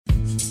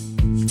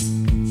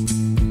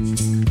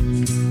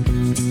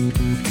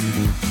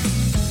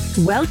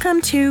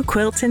Welcome to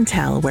Quilt and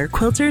Tell, where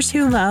quilters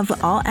who love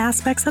all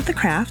aspects of the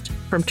craft,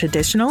 from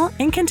traditional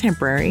and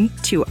contemporary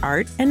to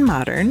art and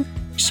modern,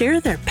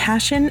 share their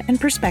passion and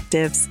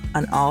perspectives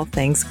on all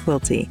things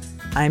quilty.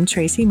 I'm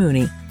Tracy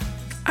Mooney.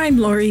 I'm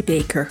Lori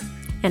Baker.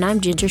 And I'm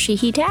Ginger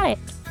Sheehy Taddett.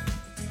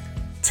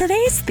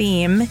 Today's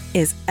theme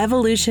is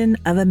evolution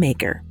of a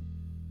maker.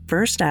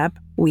 First up,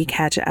 we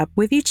catch up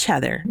with each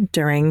other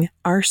during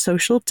our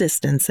social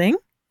distancing,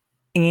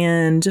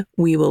 and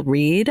we will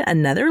read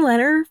another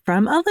letter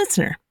from a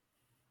listener.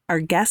 Our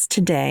guest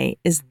today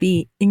is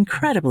the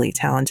incredibly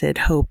talented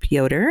Hope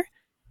Yoder,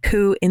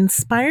 who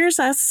inspires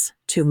us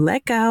to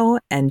let go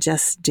and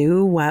just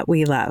do what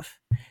we love.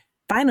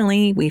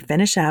 Finally, we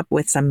finish up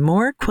with some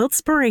more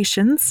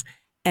quiltspirations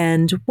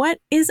and what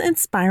is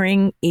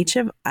inspiring each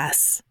of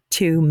us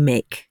to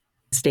make.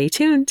 Stay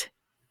tuned.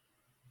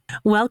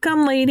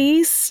 Welcome,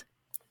 ladies.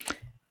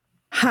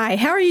 Hi,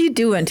 how are you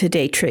doing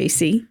today,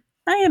 Tracy?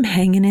 I am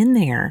hanging in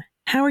there.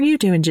 How are you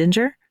doing,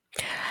 Ginger?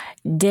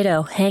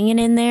 Ditto, hanging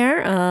in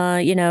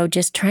there,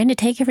 just trying to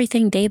take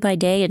everything day by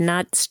day and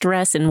not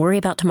stress and worry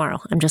about tomorrow.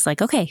 I'm just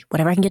like, okay,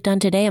 whatever I can get done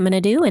today, I'm going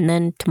to do. And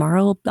then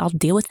tomorrow I'll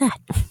deal with that.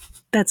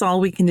 That's all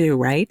we can do,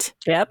 right?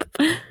 Yep.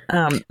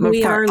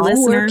 We are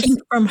all working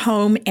from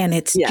home, and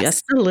it's Yes.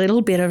 just a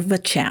little bit of a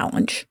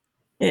challenge.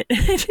 It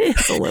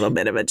is a little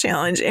bit of a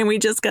challenge. And we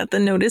just got the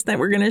notice that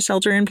we're going to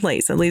shelter in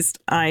place. At least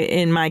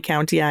in my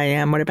county, I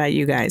am. What about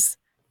you guys?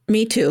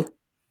 Me too.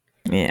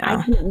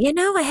 Yeah.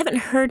 I haven't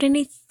heard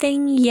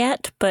anything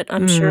yet, but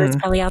I'm sure it's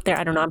probably out there.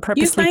 I don't know. I'm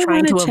purposely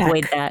trying to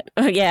avoid that.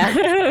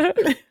 Yeah.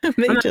 I'm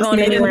not going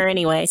anywhere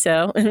anyway,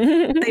 so.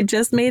 They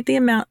just made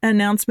the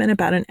announcement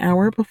about an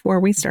hour before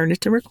we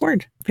started to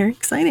record. Very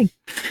exciting.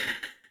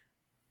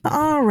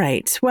 All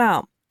right.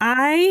 Well,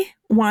 I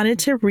wanted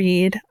to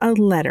read a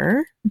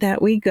letter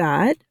that we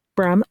got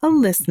from a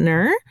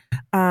listener.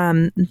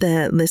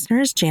 The listener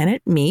is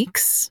Janet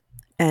Meeks,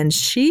 and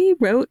she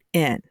wrote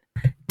in,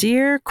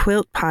 "Dear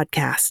Quilt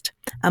Podcast,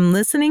 I'm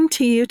listening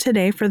to you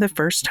today for the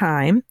first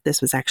time."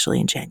 This was actually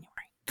in January.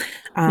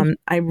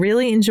 I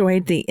really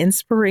enjoyed the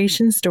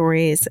inspiration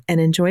stories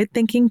and enjoyed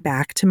thinking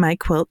back to my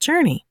quilt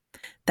journey.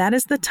 That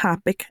is the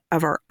topic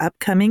of our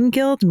upcoming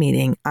guild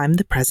meeting. I'm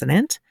the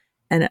president,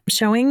 and I'm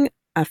showing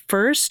a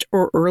first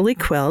or early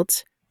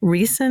quilt,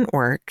 recent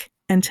work,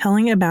 and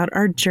telling about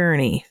our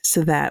journey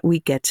so that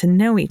we get to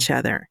know each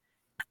other.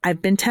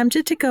 I've been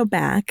tempted to go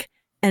back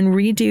and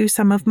redo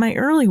some of my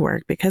early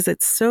work because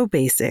it's so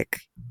basic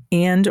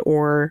and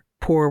or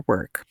poor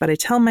work. But I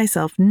tell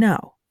myself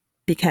no,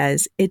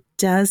 because it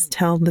does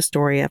tell the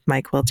story of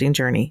my quilting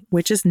journey,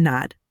 which is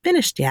not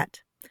finished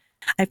yet.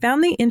 I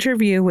found the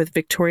interview with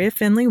Victoria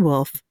Finley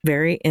Wolfe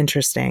very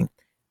interesting.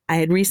 I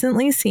had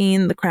recently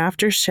seen the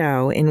Crafters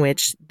show in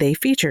which they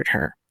featured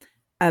her.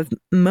 Of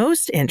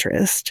most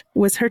interest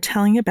was her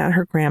telling about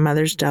her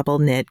grandmother's double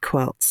knit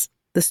quilts.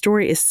 The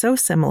story is so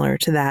similar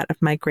to that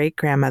of my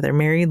great-grandmother,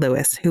 Mary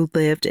Lewis, who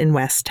lived in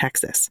West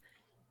Texas.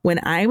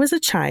 When I was a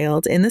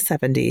child in the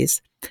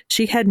 70s,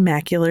 she had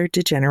macular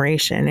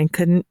degeneration and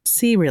couldn't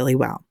see really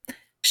well.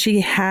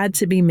 She had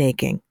to be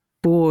making.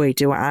 Boy,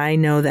 do I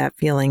know that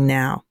feeling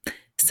now.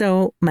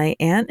 So my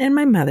aunt and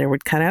my mother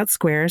would cut out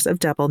squares of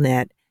double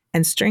knit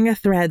and string a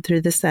thread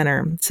through the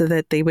center so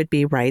that they would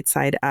be right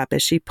side up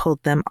as she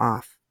pulled them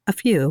off. A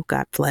few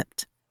got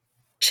flipped.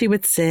 She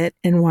would sit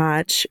and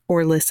watch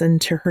or listen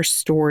to her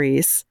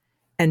stories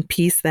and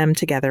piece them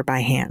together by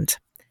hand.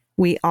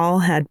 We all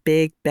had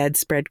big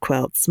bedspread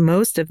quilts,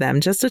 most of them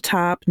just a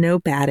top, no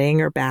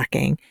batting or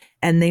backing,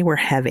 and they were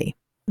heavy.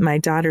 My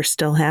daughter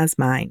still has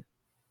mine.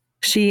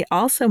 She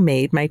also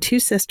made my two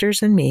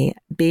sisters and me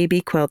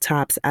baby quilt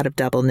tops out of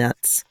double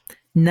knits.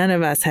 None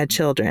of us had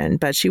children,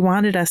 but she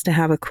wanted us to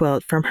have a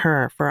quilt from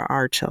her for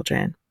our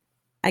children.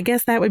 I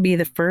guess that would be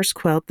the first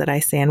quilt that I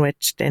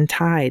sandwiched and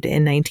tied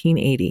in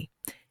 1980.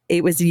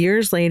 It was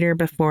years later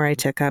before I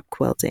took up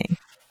quilting.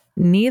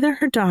 Neither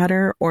her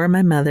daughter or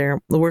my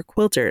mother were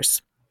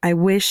quilters. I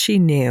wish she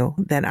knew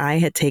that I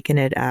had taken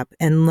it up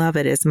and love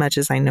it as much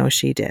as I know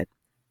she did.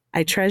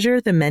 I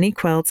treasure the many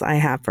quilts I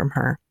have from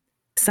her.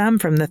 Some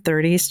from the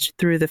 30s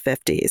through the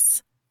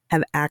 50s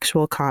have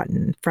actual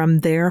cotton from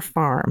their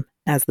farm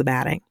as the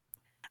batting.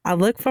 I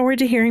look forward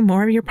to hearing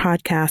more of your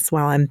podcasts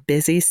while I'm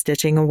busy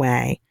stitching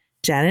away.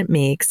 Janet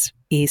Meeks,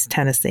 East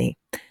Tennessee.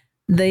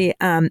 The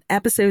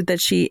episode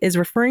that she is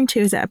referring to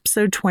is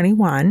episode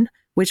 21,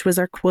 which was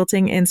our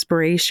Quilting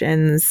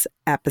Inspirations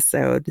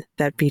episode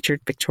that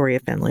featured Victoria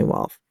Finley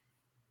Wolfe.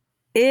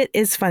 It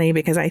is funny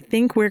because I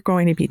think we're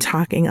going to be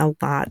talking a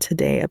lot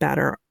today about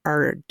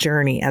our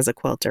journey as a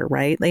quilter,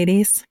 right,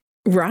 ladies?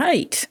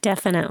 Right.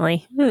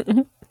 Definitely.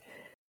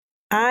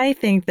 I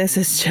think this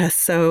is just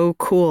so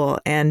cool.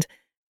 And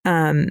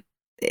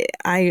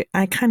I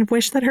kind of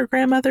wish that her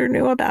grandmother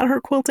knew about her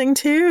quilting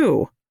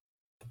too.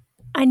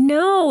 I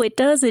know it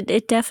does.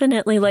 It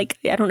definitely, like,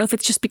 I don't know if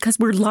it's just because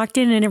we're locked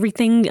in and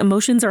everything,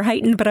 emotions are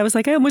heightened, but I was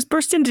like, I almost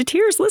burst into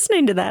tears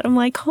listening to that. I'm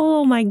like,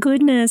 oh my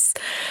goodness.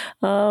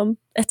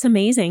 That's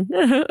amazing.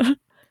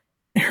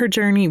 her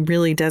journey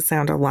really does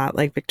sound a lot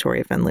like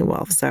Victoria Findlay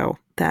Wolf. So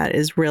that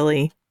is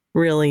really,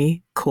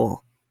 really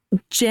cool.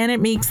 Janet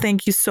Meeks,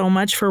 thank you so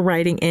much for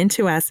writing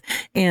into us.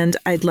 And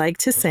I'd like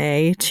to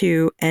say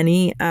to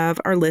any of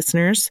our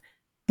listeners,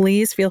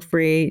 please feel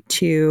free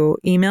to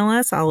email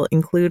us. I'll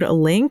include a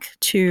link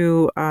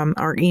to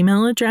our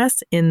email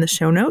address in the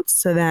show notes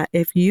so that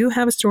if you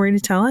have a story to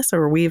tell us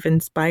or we've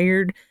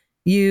inspired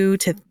you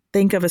to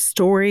think of a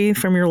story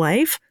from your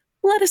life,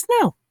 let us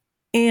know.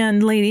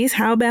 And ladies,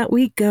 how about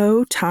we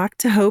go talk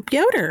to Hope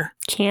Yoder?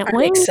 Can't I'm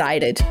wait.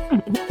 excited.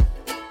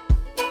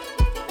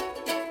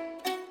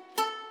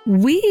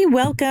 We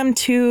welcome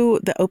to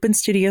the Open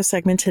Studio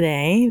segment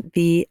today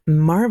the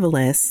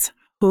marvelous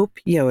Hope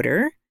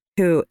Yoder,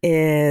 who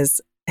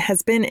has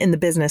been in the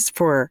business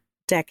for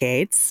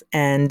decades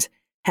and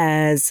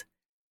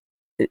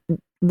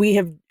we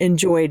have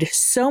enjoyed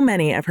so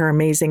many of her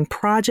amazing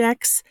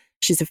projects.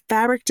 She's a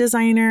fabric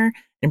designer,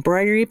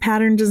 embroidery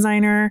pattern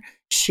designer.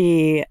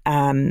 She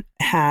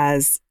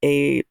has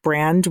a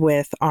brand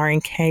with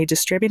R&K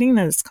Distributing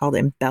that is called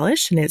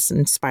Embellish, and it's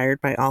inspired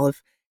by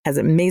has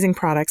amazing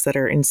products that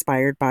are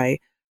inspired by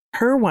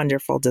her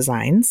wonderful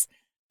designs.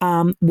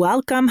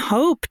 Welcome,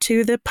 Hope,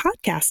 to the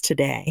podcast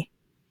today.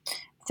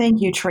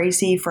 Thank you,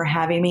 Tracy, for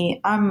having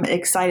me. I'm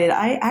excited.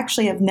 I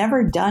actually have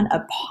never done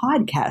a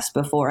podcast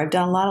before. I've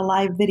done a lot of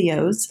live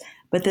videos,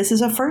 but this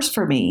is a first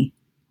for me.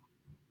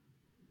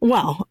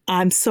 Well,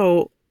 I'm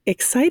so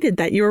excited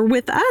that you're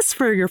with us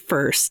for your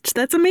first.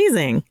 That's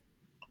amazing.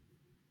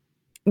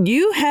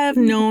 You have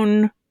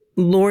known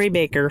Lori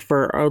Baker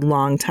for a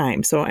long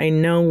time. So I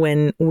know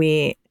when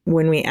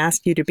we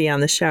asked you to be on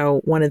the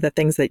show, one of the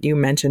things that you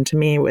mentioned to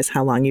me was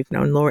how long you've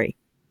known Lori.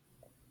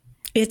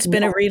 It's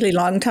been a really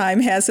long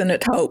time, hasn't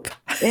it, Hope?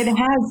 It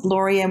has,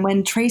 Lori. And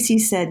when Tracy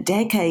said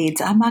decades,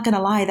 I'm not going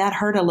to lie, that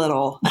hurt a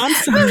little. I'm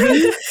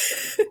sorry.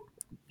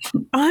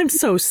 I'm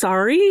so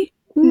sorry.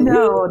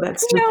 No,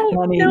 that's just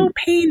funny. No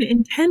pain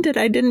intended.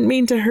 I didn't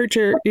mean to hurt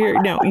your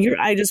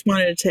I just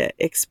wanted to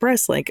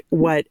express like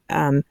what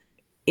an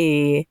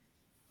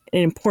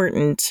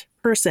important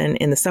person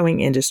in the sewing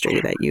industry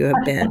that you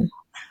have been.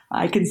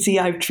 I can see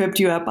I've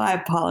tripped you up. I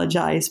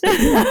apologize. That's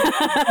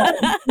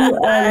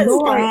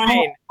Lori,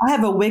 fine. I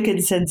have a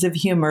wicked sense of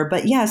humor.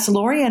 But yes,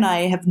 Lori and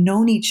I have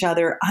known each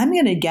other, I'm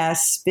going to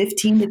guess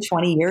 15 to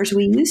 20 years.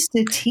 We used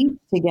to teach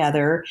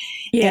together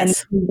in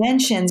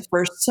conventions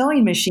for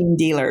sewing machine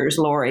dealers,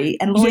 Lori.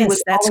 And Lori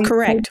was that's always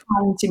correct. so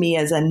kind to me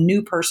as a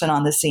new person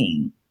on the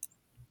scene.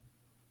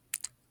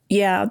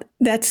 Yeah,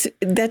 that's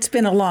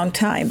been a long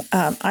time.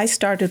 I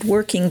started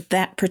working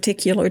that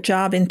particular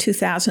job in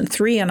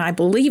 2003, and I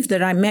believe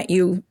that I met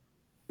you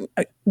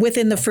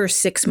within the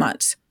first 6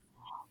 months.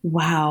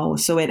 Wow.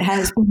 So it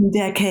has been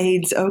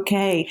decades.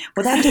 Okay.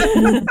 Well, that just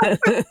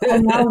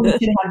means now we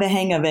should have the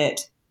hang of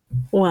it.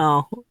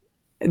 Well,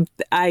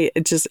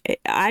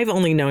 I've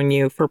only known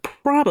you for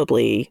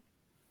probably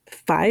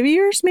 5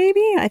 years,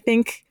 maybe. I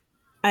think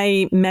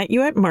I met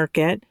you at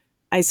Market.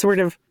 I sort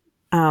of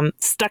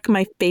stuck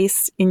my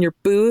face in your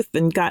booth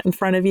and got in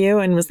front of you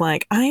and was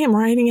like, I am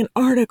writing an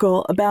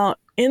article about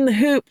In the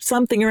Hoop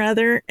something or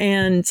other.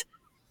 And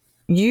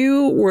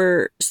you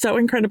were so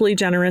incredibly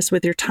generous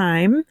with your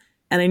time.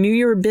 And I knew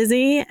you were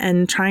busy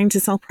and trying to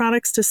sell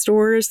products to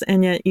stores.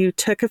 And yet you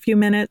took a few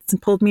minutes and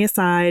pulled me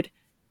aside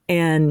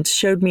and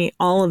showed me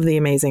all of the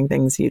amazing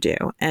things you do.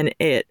 And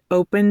it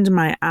opened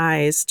my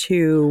eyes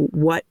to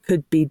what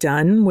could be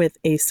done with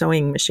a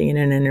sewing machine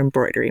and an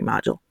embroidery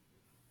module.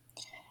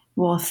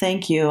 Well,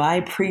 thank you. I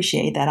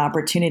appreciate that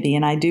opportunity.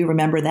 And I do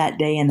remember that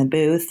day in the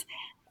booth.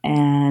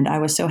 And I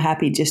was so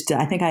happy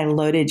I think I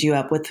loaded you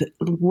up with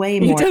way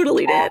more. You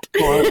totally did.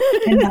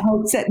 In the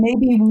hopes that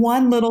maybe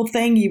one little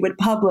thing you would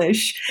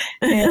publish.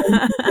 And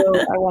so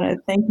I want to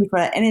thank you for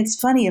that. And it's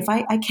funny,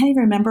 I can't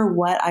even remember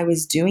what I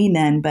was doing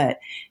then, but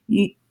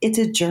it's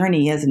a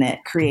journey, isn't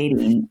it?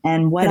 Creating.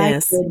 And what I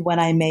did when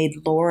I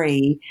made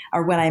Lori,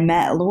 or when I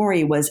met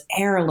Lori, was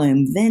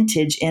heirloom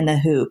vintage in the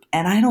hoop.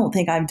 And I don't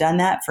think I've done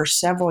that for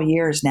several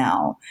years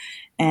now.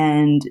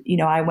 And,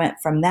 I went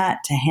from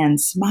that to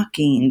hand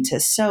smocking, to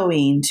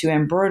sewing, to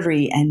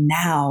embroidery. And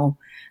now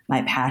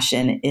my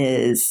passion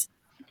is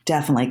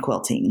definitely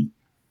quilting.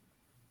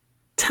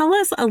 Tell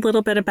us a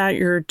little bit about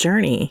your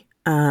journey.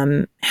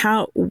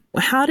 How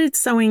did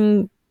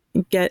sewing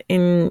get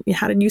in?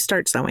 How did you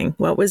start sewing?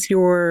 What was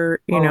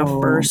your,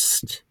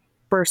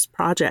 first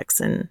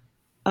projects?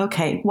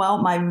 Okay. Well,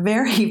 my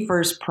very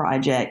first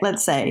project,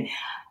 let's say,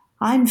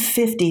 I'm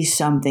 50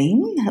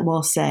 something,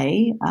 we'll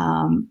say.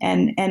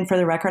 And for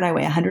the record, I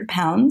weigh 100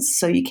 pounds.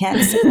 So you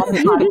can't say on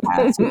the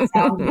podcast. It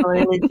sounds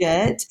very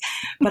legit.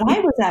 But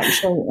I was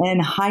actually in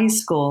high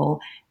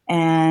school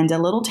and a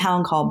little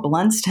town called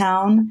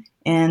Bluntstown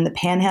in the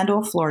Panhandle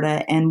of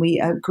Florida. And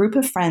a group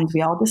of friends,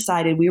 we all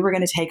decided we were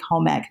going to take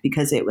home ec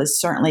because it was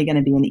certainly going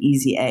to be an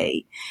easy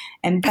A.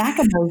 And back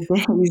in those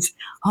days,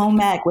 home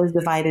ec was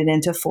divided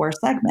into 4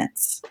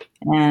 segments.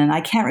 And I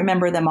can't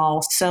remember them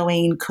all: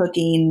 sewing,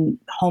 cooking,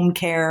 home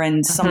care,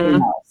 and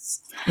something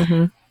else.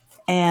 Mm-hmm.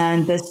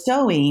 And the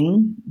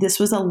sewing, this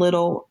was a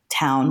little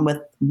town with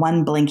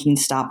one blinking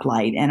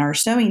stoplight. And our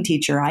sewing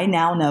teacher, I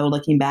now know,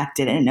 looking back,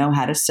 didn't know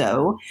how to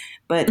sew,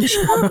 but she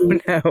had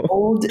these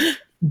old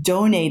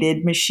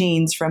donated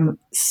machines from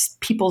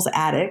people's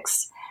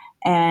attics.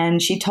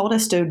 And she told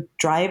us to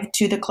drive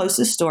to the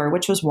closest store,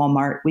 which was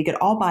Walmart. We could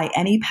all buy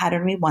any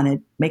pattern we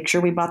wanted, make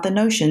sure we bought the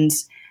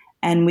notions,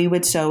 and we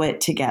would sew it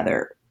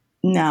together.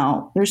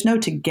 No, there's no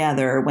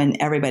together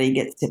when everybody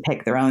gets to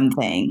pick their own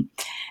thing.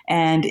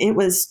 And it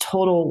was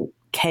total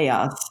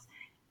chaos.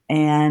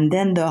 And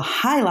then the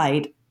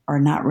highlight, or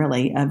not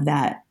really, of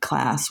that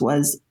class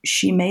was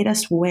she made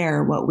us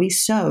wear what we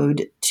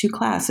sewed to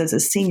class as a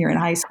senior in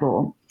high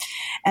school.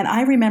 And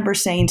I remember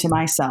saying to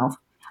myself,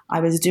 I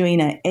was doing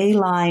an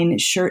A-line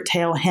shirt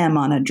tail hem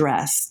on a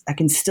dress. I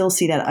can still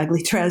see that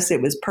ugly dress.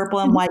 It was purple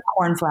and white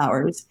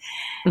cornflowers.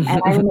 And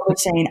I remember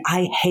saying,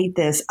 I hate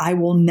this. I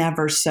will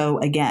never sew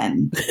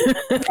again.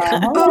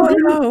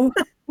 Oh,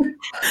 no.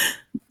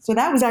 So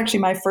that was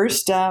actually my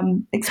first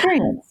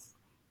experience.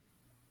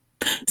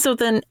 So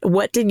then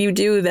what did you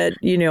do that,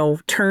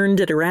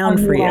 turned it around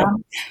for you?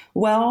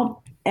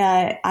 Well,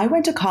 I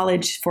went to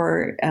college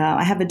for,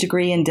 I have a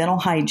degree in dental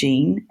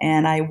hygiene,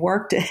 and I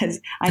worked as,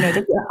 I know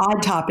that's an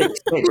odd topic,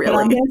 but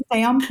I'm going to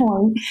stay on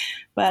point,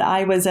 but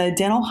I was a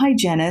dental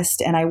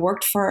hygienist, and I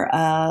worked for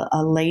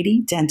a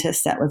lady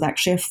dentist that was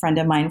actually a friend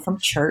of mine from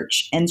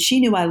church, and she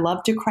knew I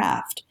loved to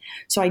craft.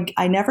 So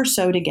I never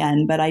sewed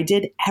again, but I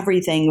did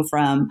everything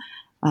from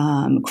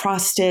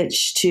cross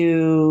stitch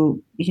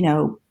to,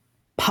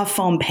 puff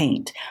foam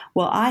paint.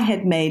 Well, I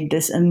had made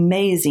this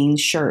amazing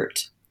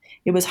shirt.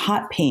 It was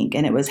hot pink,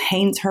 and it was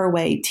Hanes Her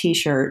Way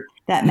t-shirt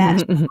that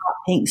matched hot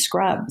pink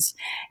scrubs.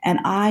 And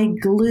I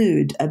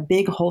glued a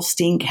big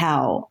Holstein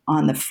cow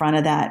on the front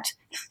of that,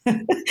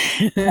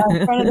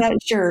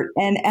 shirt.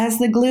 And as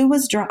the glue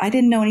was dry, I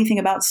didn't know anything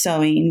about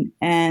sewing.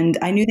 And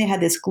I knew they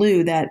had this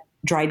glue that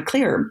dried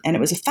clear, and it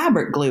was a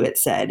fabric glue, it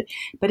said,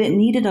 but it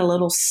needed a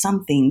little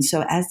something.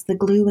 So as the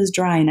glue was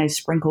drying, I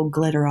sprinkled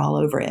glitter all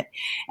over it.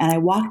 And I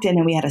walked in,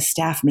 and we had a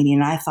staff meeting,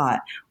 and I thought,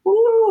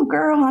 ooh,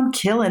 girl, I'm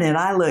killing it.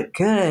 I look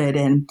good.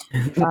 And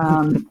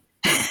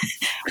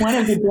one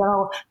of the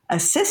dental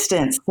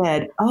assistants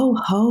said, oh,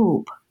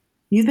 Hope,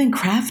 you've been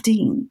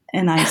crafting.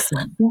 And I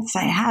said, yes,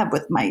 I have,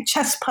 with my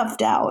chest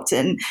puffed out.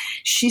 And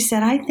she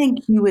said, I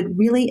think you would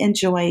really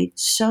enjoy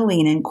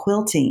sewing and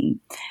quilting,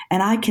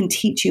 and I can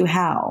teach you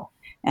how.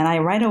 And I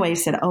right away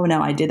said, oh,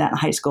 no, I did that in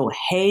high school,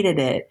 hated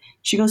it.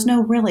 She goes,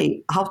 no,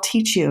 really, I'll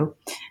teach you.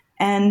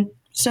 And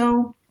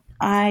so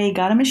I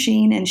got a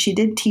machine, and she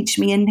did teach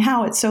me. And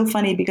now it's so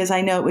funny because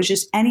I know it was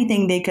just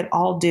anything they could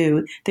all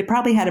do. They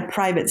probably had a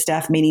private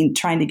staff meeting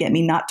trying to get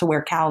me not to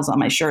wear cows on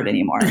my shirt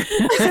anymore.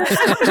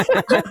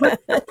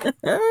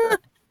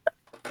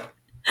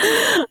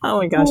 Oh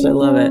my gosh, I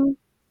love it.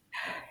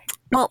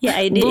 Well, yeah,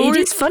 it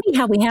is funny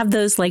how we have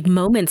those like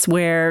moments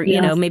where,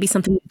 maybe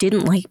something you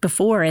didn't like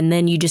before, and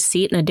then you just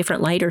see it in a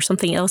different light, or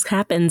something else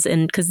happens.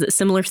 And because a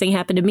similar thing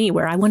happened to me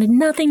where I wanted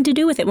nothing to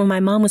do with it when my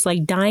mom was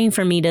like dying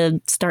for me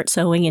to start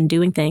sewing and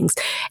doing things.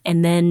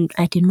 And then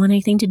I didn't want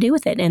anything to do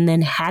with it, and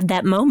then had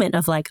that moment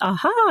of like,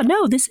 aha,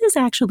 no, this is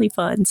actually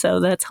fun.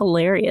 So that's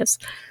hilarious.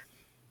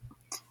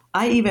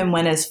 I even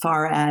went as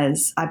far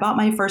as I bought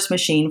my first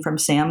machine from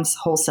Sam's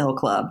Wholesale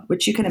Club,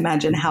 which you can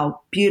imagine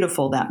how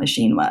beautiful that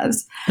machine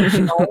was.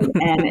 And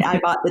I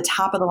bought the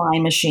top of the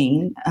line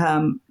machine,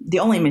 the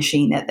only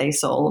machine that they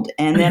sold.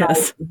 And then I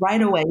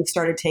right away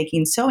started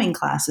taking sewing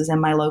classes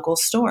in my local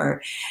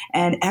store.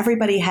 And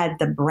everybody had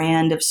the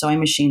brand of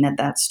sewing machine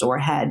that store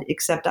had,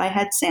 except I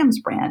had Sam's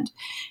brand.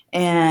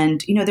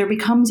 And, there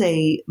becomes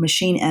a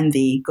machine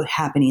envy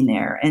happening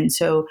there. And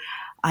so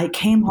I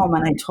came home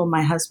and I told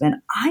my husband,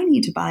 I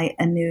need to buy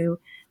a new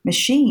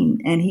machine.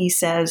 And he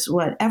says,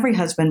 what every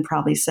husband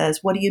probably says,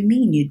 what do you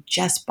mean you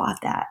just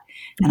bought that?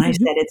 And I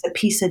said, it's a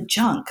piece of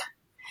junk.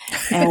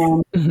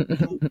 And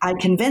I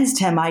convinced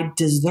him I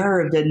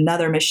deserved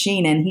another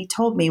machine. And he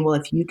told me, well,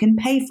 if you can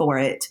pay for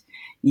it,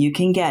 you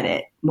can get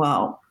it.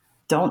 Well,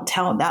 don't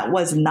tell, that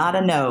was not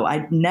a no.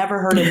 I'd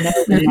never heard a no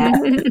than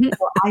that.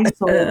 So I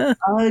sold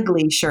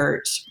ugly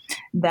shirts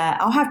that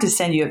I'll have to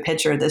send you a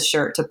picture of this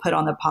shirt to put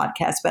on the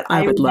podcast. But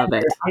I would love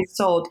it. I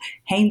sold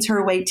Hanes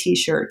Her Way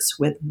t-shirts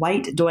with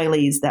white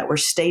doilies that were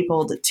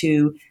stapled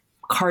to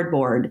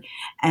cardboard,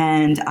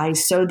 and I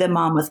sewed them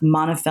on with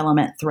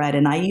monofilament thread.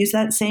 And I used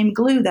that same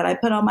glue that I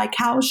put on my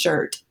cow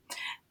shirt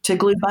to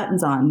glue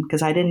buttons on,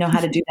 because I didn't know how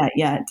to do that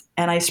yet.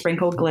 And I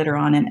sprinkled glitter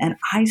on them. And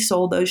I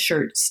sold those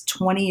shirts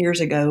 20 years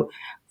ago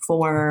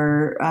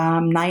for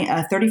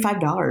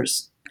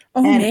 $35.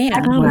 Oh,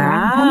 man.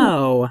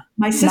 Wow.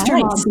 My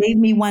sister-in-law gave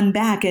me one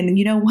back, and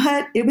you know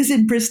what? It was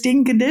in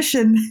pristine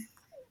condition.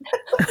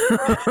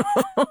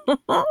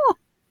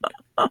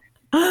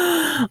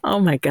 Oh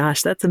my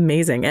gosh, that's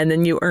amazing. And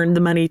then you earned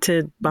the money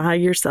to buy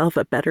yourself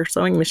a better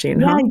sewing machine,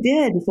 Yeah, huh? I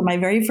did. So my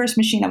very first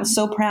machine, I was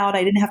so proud.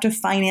 I didn't have to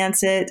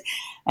finance it,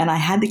 and I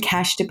had the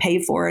cash to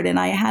pay for it, and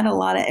I had a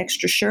lot of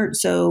extra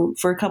shirts. So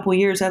for a couple of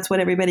years, that's what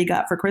everybody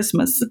got for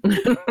Christmas.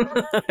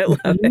 I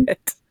love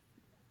it.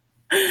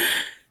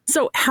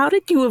 So how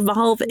did you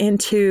evolve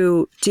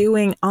into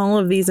doing all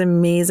of these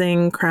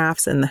amazing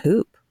crafts in the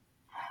hoop?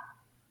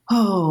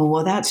 Oh,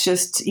 well, that's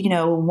just,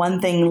 one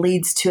thing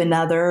leads to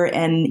another.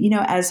 And,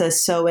 as a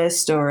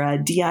sewist or a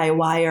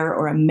DIYer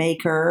or a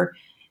maker,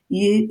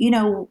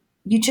 you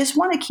just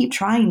want to keep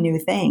trying new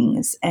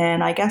things.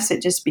 And I guess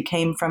it just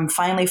became from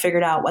finally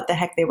figured out what the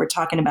heck they were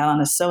talking about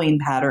on a sewing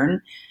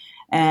pattern.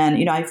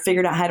 And, I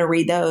figured out how to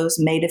read those,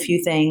 made a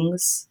few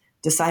things,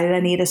 decided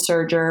I need a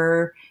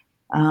serger.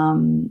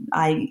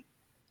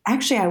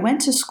 I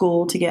went to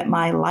school to get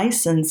my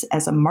license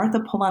as a Martha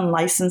Pullen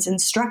licensed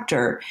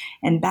instructor.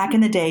 And back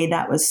in the day,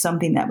 that was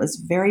something that was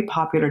very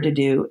popular to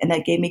do. And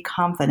that gave me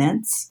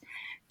confidence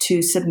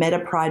to submit a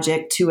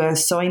project to a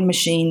sewing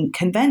machine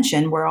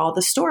convention where all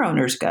the store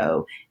owners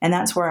go. And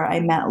that's where I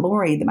met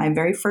Lori. My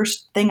very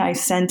first thing I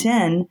sent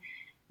in,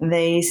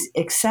 they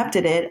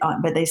accepted it,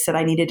 but they said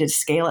I needed to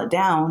scale it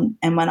down.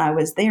 And when I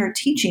was there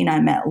teaching,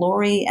 I met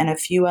Lori and a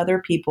few other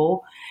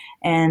people.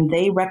 And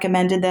they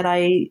recommended that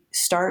I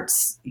start,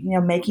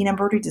 making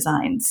embroidery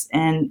designs.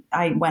 And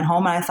I went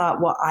home and I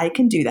thought, well, I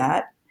can do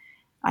that.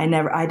 I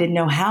didn't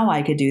know how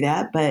I could do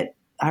that, but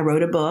I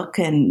wrote a book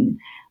and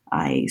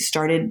I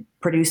started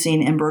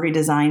producing embroidery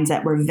designs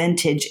that were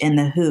vintage in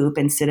the hoop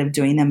instead of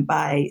doing them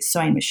by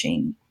sewing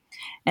machine.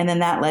 And then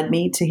that led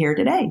me to here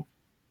today.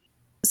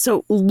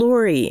 So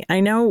Lori, I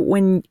know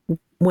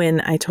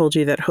when I told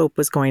you that Hope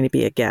was going to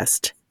be a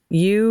guest,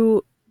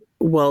 you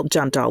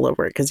jumped all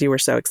over it because you were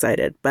so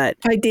excited. But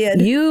I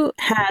did. You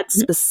had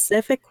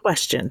specific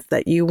questions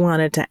that you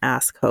wanted to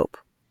ask Hope.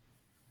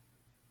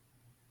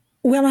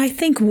 Well, I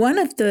think one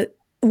of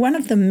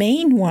the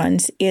main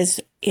ones is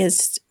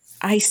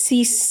I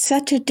see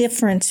such a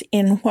difference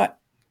in what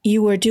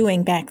you were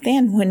doing back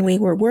then when we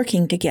were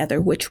working together,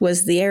 which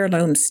was the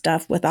heirloom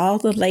stuff with all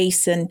the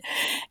lace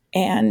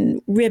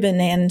and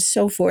ribbon and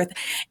so forth.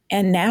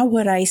 And now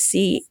what I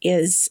see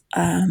is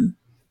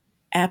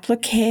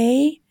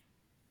applique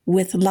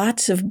with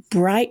lots of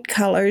bright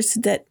colors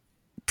that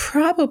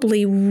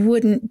probably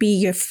wouldn't be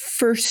your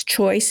first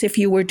choice if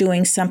you were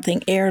doing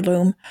something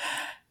heirloom.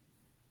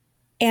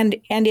 And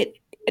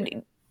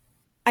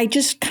I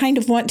just kind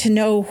of want to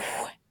know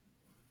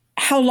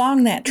how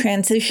long that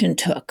transition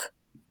took.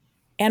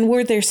 And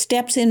were there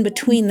steps in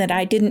between that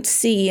I didn't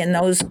see in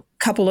those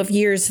couple of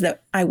years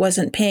that I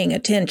wasn't paying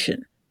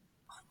attention?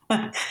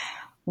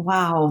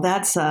 Wow,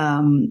 that's,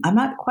 I'm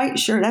not quite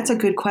sure. That's a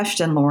good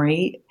question,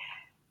 Lori.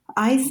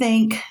 I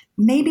think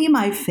maybe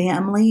my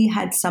family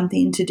had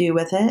something to do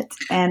with it.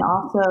 And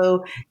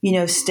also,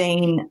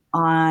 staying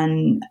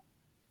on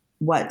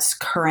what's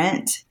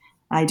current.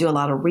 I do a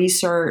lot of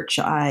research.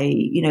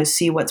 I,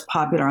 see what's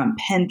popular on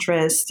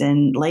Pinterest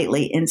and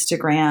lately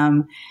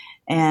Instagram.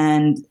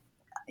 And,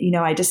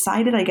 I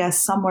decided, I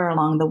guess, somewhere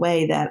along the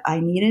way that I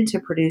needed to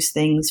produce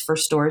things for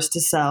stores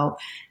to sell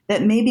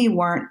that maybe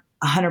weren't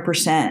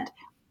 100%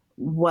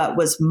 what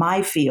was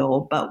my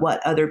feel, but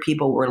what other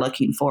people were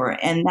looking for.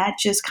 And that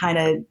just kind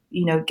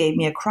of, gave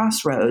me a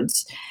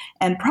crossroads.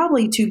 And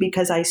probably too,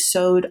 because I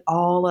sewed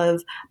all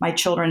of my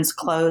children's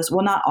clothes.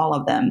 Well, not all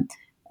of them.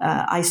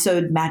 I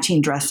sewed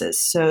matching dresses.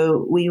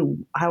 So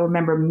I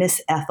remember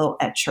Miss Ethel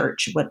at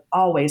church would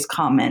always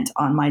comment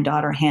on my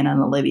daughter, Hannah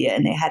and Olivia,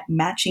 and they had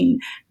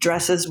matching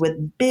dresses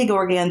with big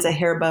organza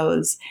hair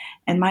bows.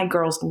 And my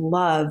girls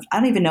loved, I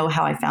don't even know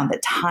how I found the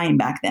time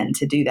back then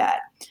to do that,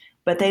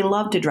 but they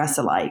loved to dress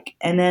alike.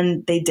 And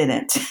then they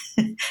didn't.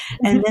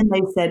 And then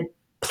they said,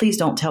 please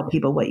don't tell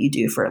people what you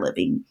do for a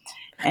living.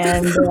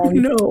 And then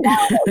now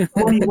at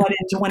 21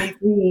 and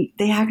 23,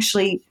 they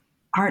actually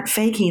aren't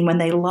faking when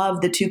they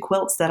love the 2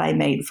 quilts that I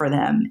made for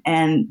them,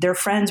 and their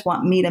friends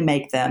want me to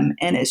make them.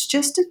 And it's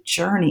just a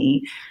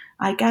journey.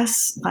 I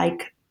guess,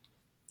 like,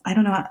 I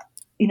don't know,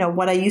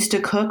 what I used to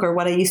cook or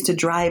what I used to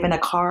drive in a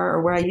car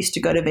or where I used to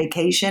go to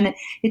vacation.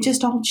 It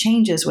just all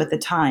changes with the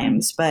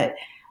times, but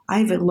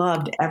I've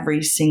loved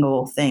every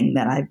single thing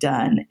that I've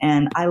done.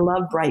 And I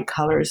love bright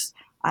colors.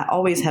 I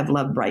always have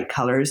loved bright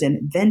colors,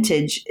 and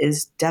vintage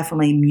is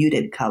definitely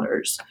muted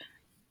colors.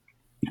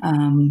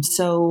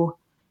 So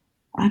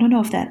I don't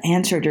know if that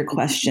answered your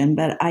question,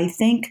 but I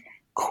think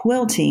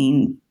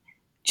quilting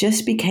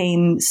just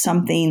became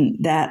something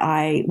that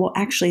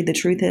actually the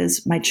truth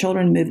is my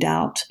children moved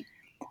out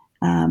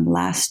a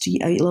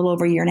little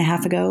over a year and a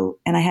half ago,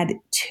 and I had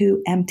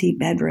 2 empty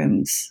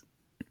bedrooms.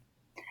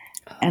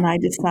 And I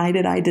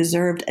decided I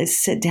deserved a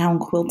sit-down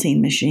quilting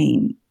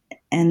machine.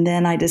 And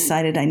then I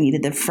decided I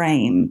needed the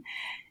frame.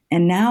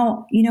 And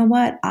now, you know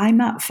what? I'm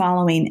not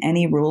following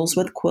any rules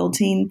with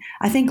quilting.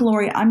 I think,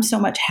 Lori, I'm so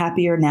much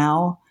happier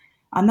now.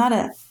 I'm not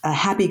a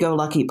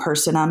happy-go-lucky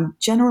person. I'm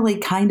generally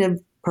kind of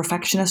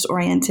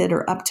perfectionist-oriented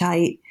or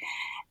uptight.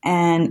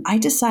 And I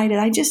decided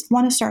I just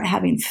want to start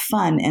having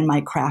fun in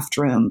my craft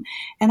room.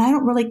 And I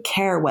don't really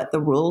care what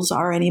the rules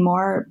are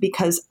anymore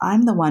because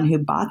I'm the one who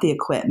bought the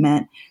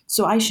equipment.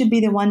 So I should be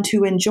the one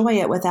to enjoy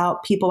it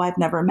without people I've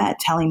never met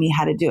telling me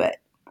how to do it.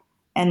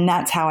 And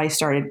that's how I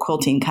started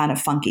quilting kind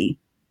of funky.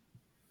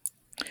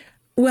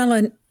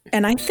 Well,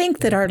 and I think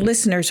that our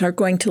listeners are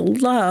going to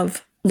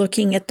love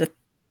looking at the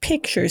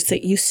pictures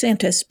that you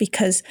sent us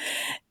because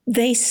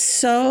they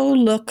so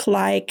look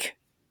like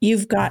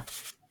you've got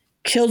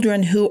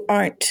children who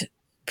aren't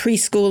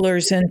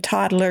preschoolers and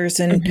toddlers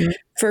and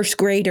first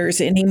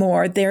graders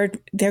anymore. They're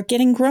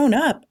getting grown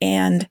up,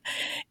 and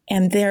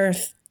their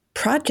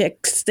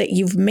projects that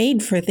you've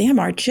made for them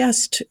are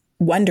just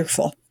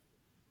wonderful.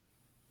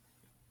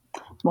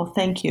 Well,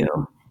 thank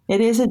you.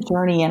 It is a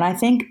journey, and I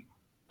think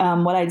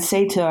what I'd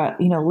say to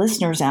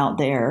listeners out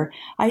there,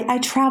 I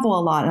travel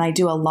a lot and I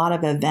do a lot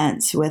of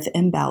events with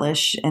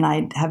Embellish, and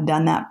I have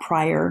done that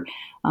prior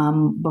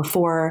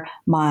before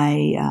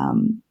my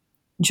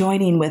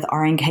joining with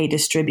R&K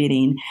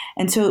Distributing.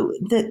 And so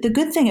the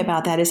good thing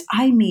about that is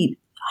I meet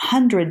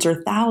hundreds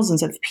or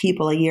thousands of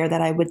people a year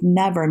that I would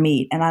never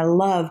meet, and I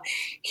love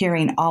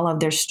hearing all of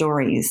their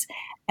stories.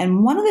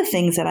 And one of the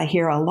things that I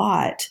hear a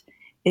lot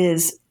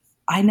is,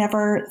 I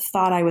never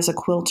thought I was a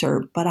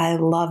quilter, but I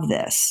love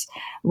this.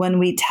 When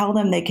we tell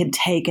them they can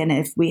take, and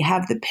if we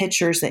have the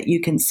pictures that you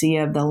can see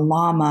of the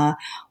llama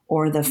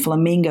or the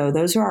flamingo,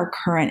 those are our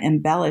current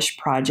Embellish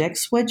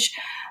projects, which,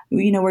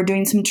 we're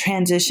doing some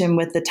transition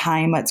with the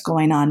time that's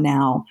going on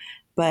now.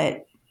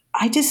 But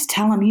I just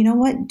tell them, you know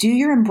what, do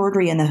your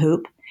embroidery in the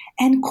hoop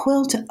and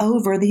quilt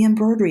over the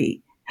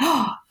embroidery.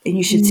 And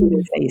you should see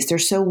their face. They're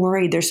so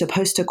worried they're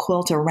supposed to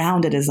quilt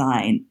around a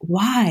design.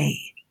 Why?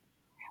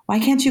 Why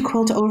can't you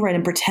quilt over it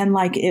and pretend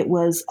like it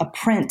was a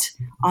print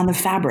on the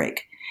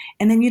fabric?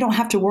 And then you don't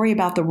have to worry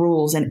about the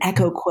rules and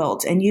echo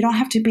quilt, and you don't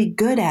have to be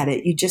good at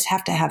it. You just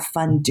have to have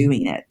fun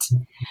doing it.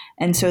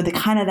 And so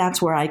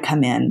that's where I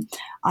come in.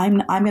 I'm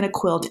going to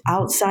quilt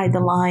outside the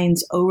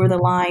lines, over the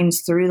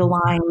lines, through the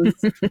lines.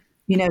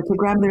 To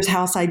grandmother's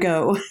house I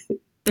go.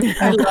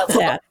 I love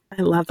that.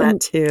 I love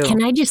that too.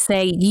 Can I just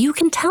say, you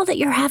can tell that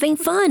you're having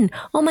fun.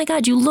 Oh my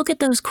God, you look at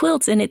those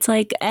quilts and it's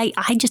like, I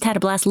just had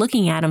a blast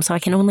looking at them. So I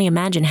can only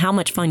imagine how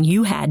much fun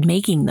you had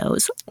making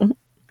those.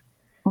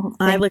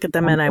 I look at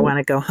them and I want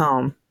to go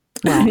home.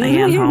 Well, I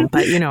am home,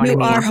 but you know what I mean.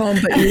 You are home,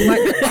 but you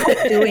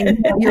weren't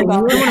doing your I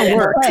want to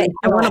work.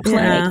 I want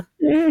to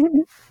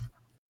play.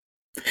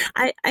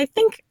 I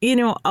think,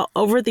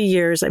 over the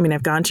years,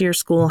 I've gone to your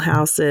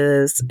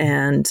schoolhouses,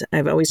 and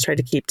I've always tried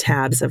to keep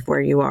tabs of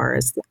where you are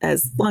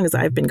as long as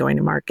I've been going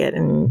to market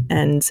and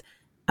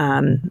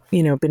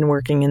been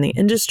working in the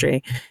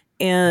industry.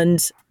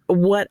 And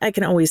what I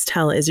can always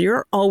tell is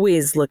you're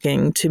always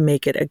looking to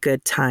make it a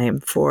good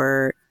time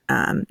for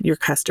your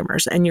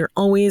customers, and you're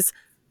always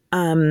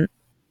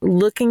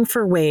looking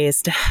for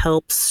ways to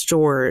help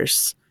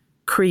stores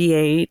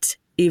create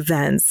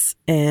events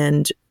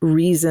and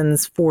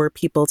reasons for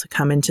people to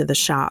come into the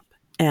shop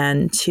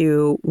and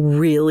to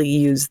really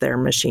use their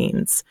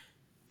machines.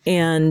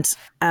 And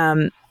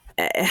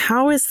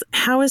how is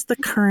the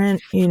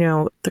current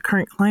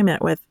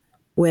climate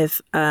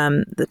with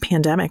the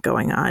pandemic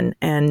going on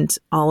and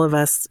all of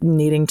us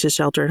needing to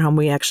shelter at home?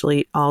 We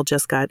actually all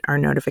just got our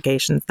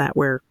notifications that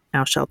we're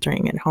now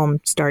sheltering at home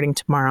starting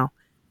tomorrow.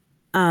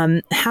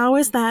 How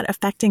is that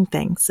affecting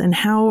things, and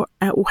how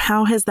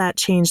has that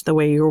changed the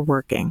way you're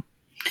working?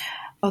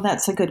 Oh,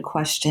 that's a good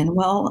question.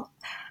 Well,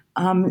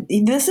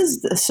 this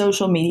is the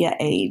social media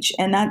age,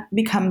 and that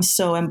becomes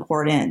so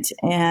important.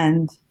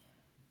 And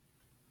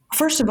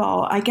first of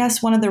all, I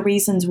guess one of the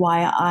reasons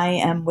why I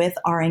am with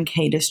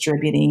R&K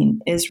Distributing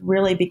is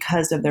really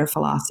because of their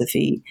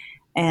philosophy.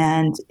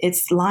 And it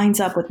lines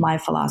up with my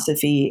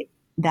philosophy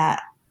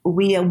that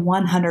we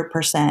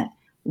 100%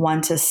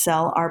 want to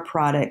sell our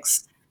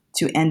products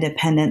to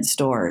independent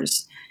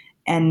stores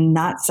and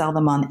not sell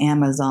them on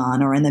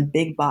Amazon or in the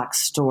big box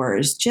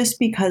stores, just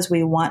because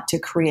we want to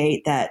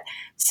create that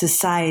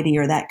society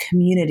or that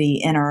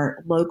community in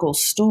our local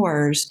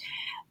stores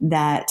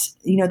that,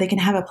 they can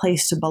have a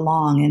place to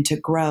belong and to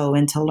grow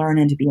and to learn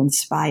and to be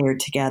inspired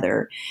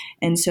together.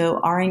 And so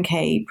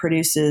R&K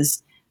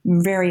produces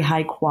very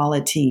high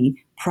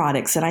quality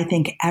products that I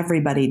think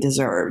everybody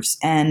deserves.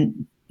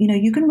 And,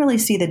 you can really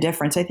see the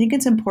difference. I think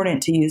it's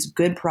important to use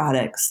good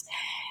products.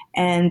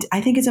 And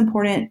I think it's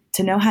important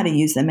to know how to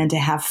use them and to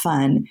have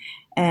fun.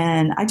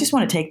 And I just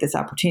want to take this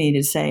opportunity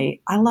to say,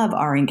 I love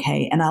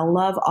R&K, and I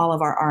love all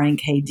of our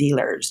R&K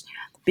dealers,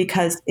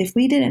 because if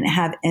we didn't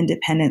have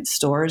independent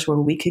stores where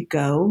we could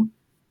go,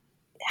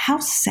 how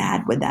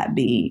sad would that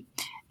be?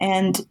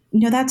 And,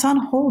 that's on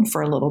hold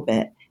for a little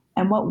bit.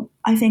 And what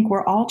I think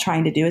we're all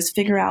trying to do is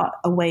figure out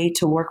a way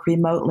to work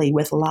remotely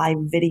with live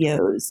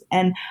videos.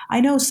 And I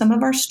know some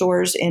of our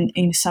stores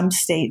in some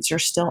states are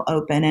still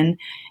open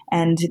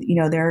and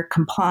they're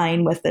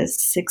complying with the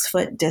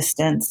 6-foot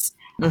distance.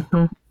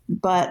 Mm-hmm.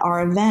 But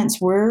our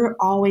events, we're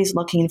always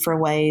looking for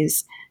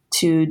ways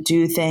to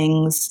do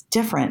things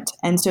different.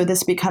 And so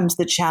this becomes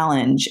the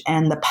challenge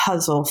and the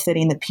puzzle,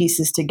 fitting the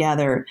pieces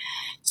together.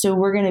 So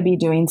we're going to be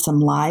doing some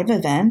live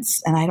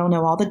events, and I don't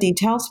know all the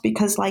details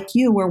because, like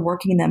you, we're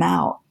working them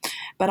out.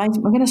 But I'm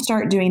going to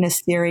start doing a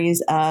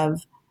series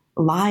of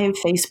live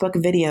Facebook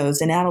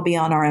videos, and that'll be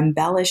on our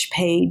Embellish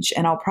page,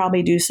 and I'll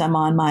probably do some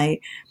on my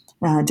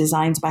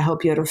Designs by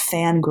Hope Yoder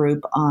fan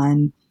group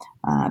on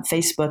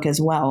Facebook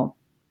as well.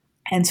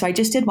 And so I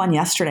just did one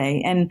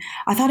yesterday, and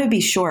I thought it'd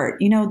be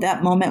short. You know,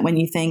 that moment when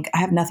you think I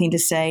have nothing to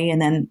say,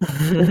 and then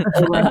it's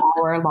over an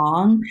hour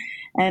long.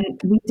 And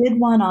we did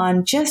one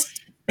on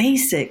just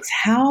basics.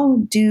 How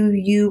do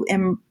you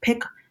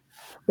pick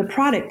the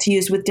product to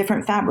use with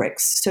different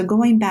fabrics? So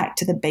going back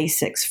to the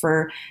basics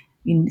for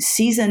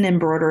seasoned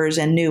embroiderers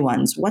and new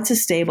ones, what's a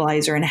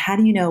stabilizer, and how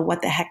do you know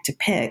what the heck to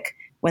pick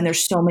when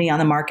there's so many on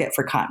the market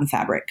for cotton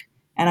fabric?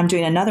 And I'm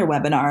doing another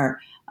webinar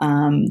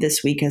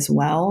this week as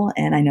well.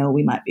 And I know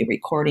we might be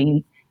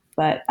recording,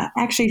 but I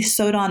actually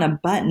sewed on a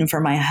button for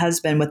my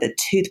husband with a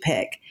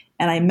toothpick.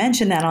 And I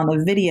mentioned that on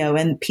the video,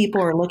 and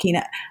people are looking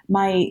at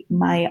my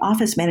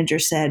office manager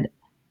said,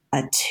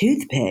 a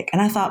toothpick.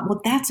 And I thought,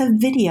 well, that's a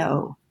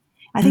video.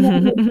 I think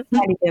I'm going to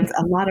try to give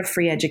a lot of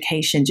free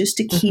education just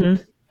to keep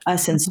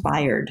us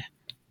inspired.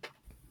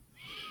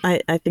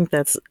 I think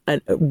that's a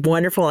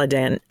wonderful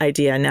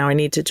idea. Now I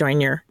need to join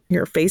your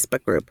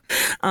Facebook group.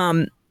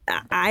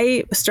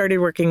 I started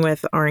working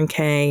with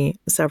R&K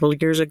several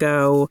years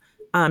ago,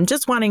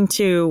 just wanting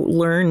to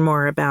learn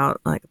more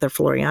about like the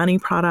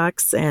Floriani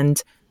products,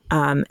 and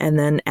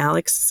then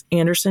Alex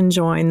Anderson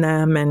joined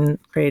them and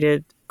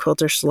created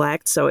Quilter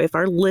Select. So if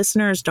our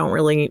listeners don't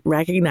really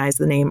recognize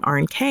the name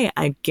R&K,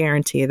 I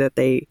guarantee that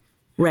they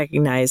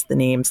recognize the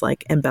names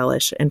like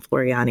Embellish and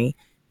Floriani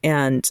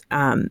and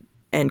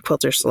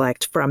Quilter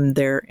Select from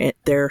their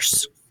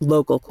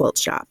local quilt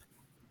shop.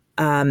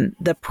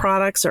 The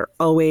products are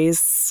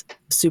always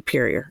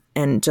superior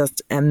and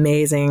just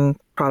amazing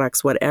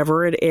products.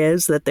 Whatever it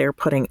is that they're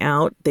putting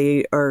out,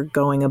 they are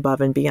going above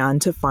and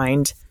beyond to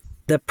find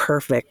the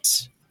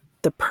perfect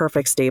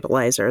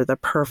stabilizer, the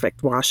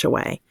perfect wash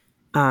away,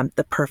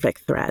 the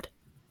perfect thread.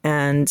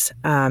 And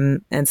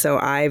so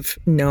I've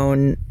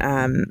known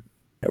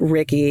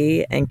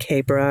Ricky and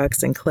Kay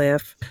Brooks and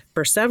Cliff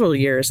for several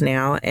years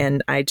now,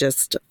 and I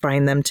just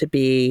find them to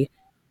be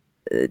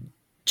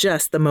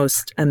just the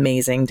most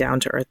amazing,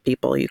 down-to-earth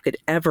people you could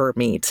ever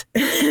meet.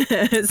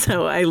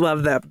 So I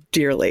love them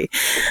dearly.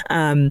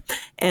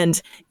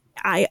 And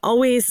I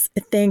always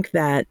think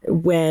that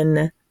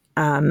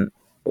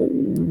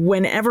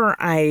whenever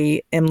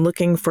I am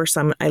looking for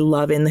I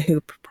love in the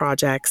hoop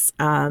projects,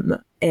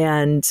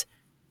 and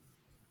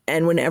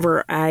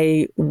whenever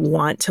I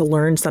want to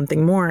learn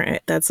something more,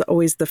 that's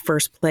always the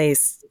first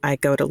place I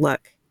go to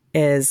look,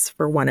 is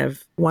for one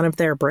of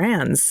their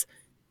brands,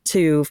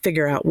 to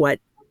figure out what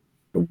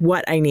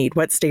I need,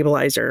 what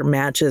stabilizer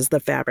matches the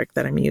fabric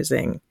that I'm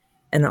using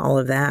and all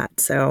of that.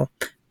 So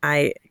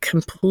I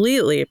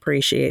completely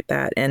appreciate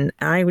that. And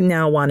I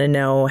now want to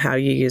know how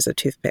you use a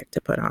toothpick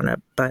to put on a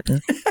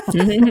button.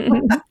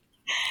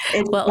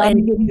 Let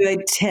me give you a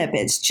tip.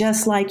 It's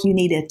just like you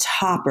need a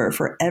topper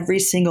for every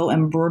single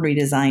embroidery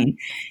design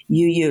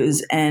you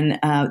use. And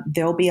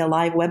there'll be a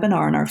live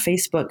webinar on our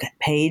Facebook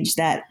page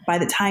that by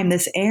the time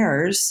this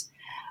airs,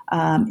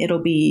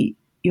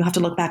 you'll have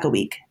to look back a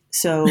week.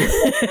 So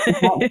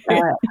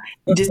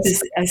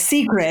just a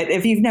secret,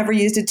 if you've never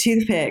used a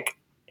toothpick,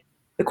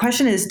 the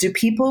question is, do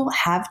people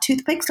have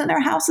toothpicks in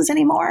their houses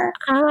anymore?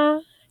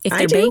 If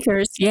they're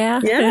bakers,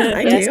 yeah. Yeah,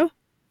 I do.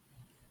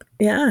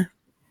 Yeah.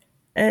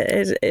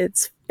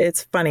 It's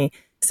funny.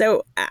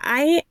 So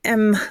I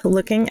am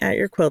looking at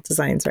your quilt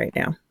designs right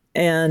now,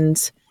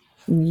 and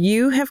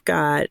you have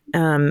got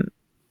the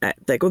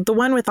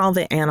one with all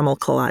the animal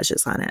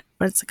collages on it.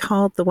 What's it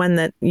called? The one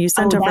that you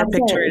sent over a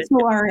picture.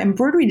 So our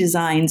embroidery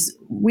designs,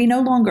 we no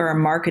longer are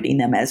marketing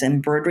them as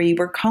embroidery.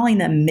 We're calling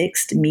them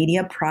mixed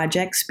media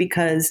projects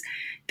because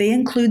they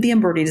include the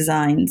embroidery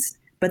designs,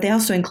 but they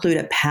also include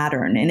a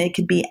pattern, and it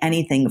could be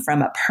anything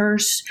from a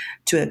purse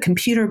to a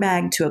computer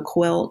bag to a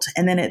quilt.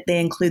 And then they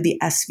include the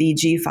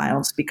SVG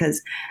files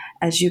because,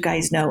 as you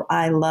guys know,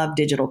 I love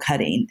digital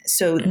cutting.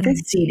 So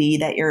this CD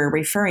that you're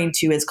referring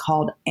to is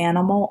called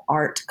Animal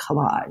Art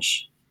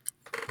Collage.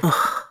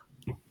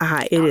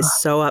 It is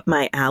so up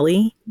my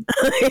alley.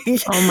 Oh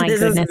my this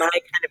goodness. is my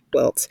kind of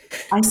quilt.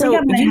 I think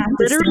I'm going to have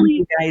to send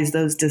you guys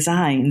those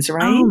designs,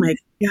 right? Oh my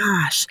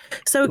gosh.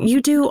 So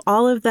you do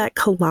all of that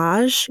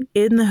collage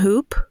in the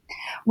hoop?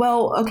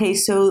 Well, okay.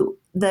 So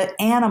the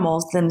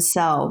animals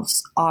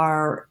themselves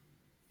are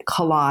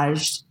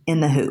collaged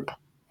in the hoop.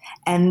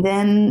 And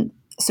then,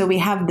 so we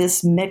have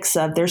this mix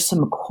of, there's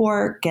some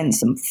cork and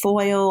some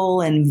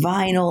foil and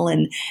vinyl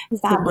and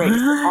fabric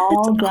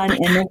all done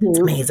in the hoop. It's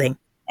amazing.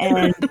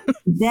 And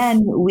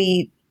then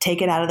we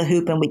take it out of the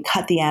hoop and we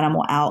cut the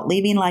animal out,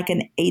 leaving like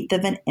 1/8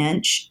 of an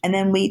inch. And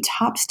then we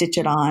top stitch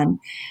it on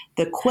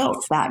the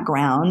quilt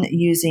background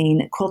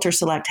using Quilter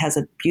Select has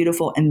a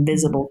beautiful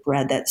invisible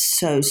thread that's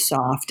so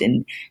soft,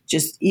 and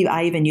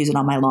I even use it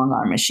on my long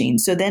arm machine.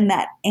 So then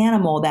that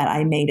animal that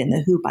I made in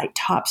the hoop, I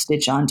top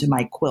stitch onto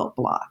my quilt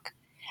block.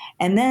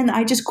 And then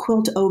I just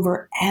quilt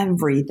over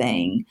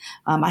everything.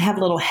 I have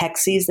little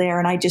hexies there,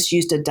 and I just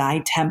used a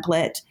die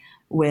template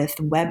with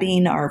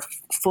webbing, or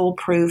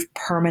foolproof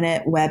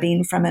permanent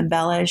webbing from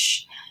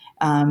Embellish.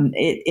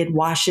 It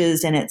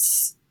washes, and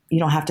you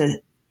don't have to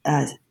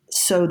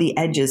sew the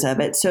edges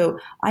of it. So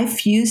I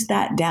fused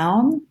that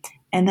down,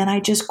 And then I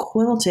just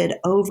quilted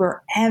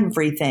over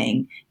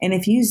everything. And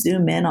if you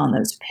zoom in on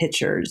those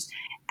pictures,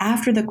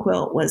 after the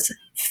quilt was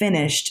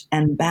finished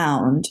and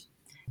bound,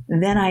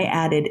 then I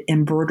added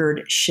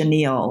embroidered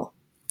chenille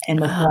in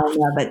the form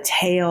of a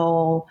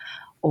tail,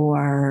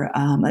 or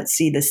let's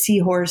see, the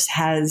seahorse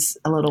has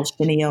a little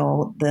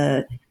chenille.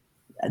 The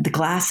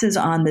glasses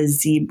on the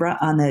zebra,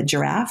 on the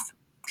giraffe.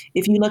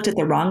 If you looked at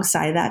the wrong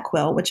side of that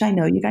quilt, which I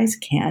know you guys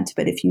can't,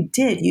 but if you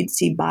did, you'd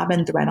see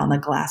bobbin thread on the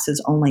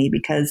glasses only,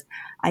 because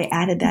I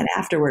added that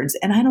afterwards.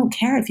 And I don't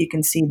care if you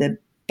can see the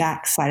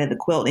back side of the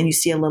quilt and you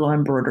see a little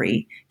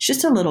embroidery. It's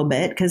just a little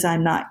bit, because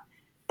I'm not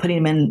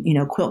putting them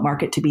in, Quilt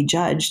Market to be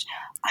judged.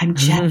 I'm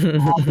just having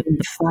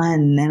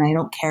fun, and I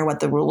don't care what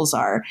the rules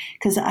are,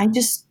 because I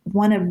just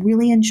want to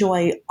really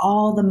enjoy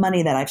all the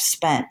money that I've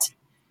spent,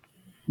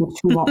 which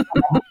we won't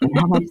know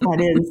how much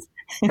that is.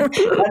 That's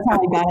how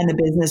I got in the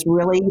business,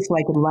 really, so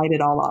I could write it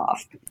all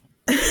off.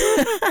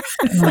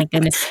 Oh my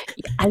goodness.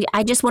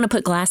 I just want to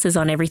put glasses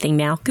on everything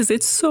now because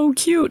it's so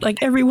cute.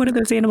 Like every one of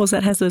those animals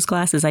that has those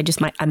glasses, I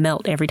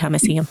melt every time I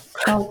see them.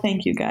 Oh,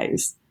 thank you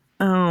guys.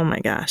 Oh my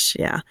gosh,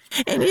 yeah.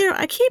 And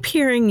I keep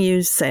hearing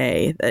you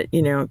say that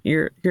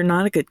you're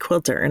not a good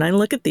quilter, and I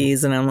look at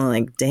these and I'm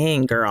like,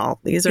 dang girl,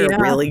 these are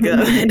really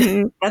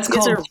good. That's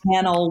called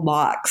channel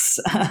locks.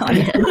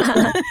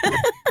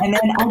 And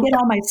then I get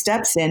all my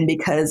steps in,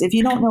 because if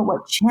you don't know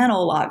what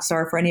channel locks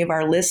are, for any of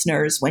our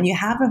listeners, when you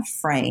have a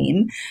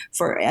frame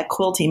for a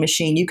quilting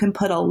machine, you can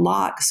put a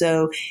lock,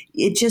 so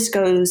it just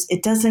goes.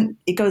 It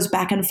goes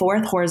back and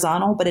forth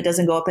horizontal, but it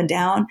doesn't go up and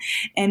down.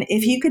 And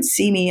if you could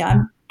see me,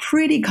 I'm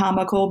pretty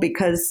comical,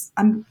 because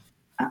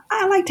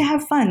I like to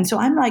have fun. So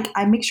I'm like,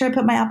 I make sure I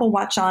put my Apple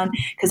Watch on,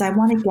 because I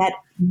want to get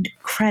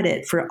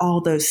credit for all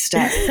those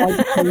steps.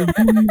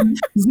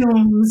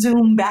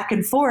 Zoom back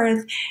and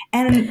forth.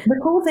 And the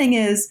cool thing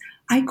is,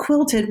 I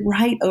quilted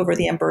right over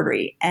the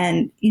embroidery.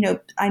 And,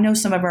 I know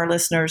some of our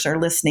listeners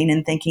are listening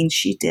and thinking,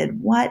 she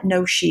did what?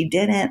 No, she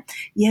didn't.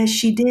 Yes,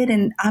 she did.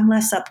 And I'm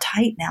less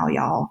uptight now,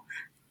 y'all.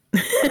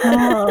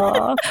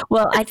 Oh,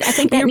 well, I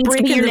think that needs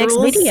to be your next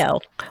video.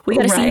 We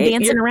got to see you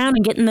dancing around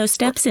and getting those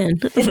steps in.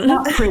 It's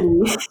not pretty.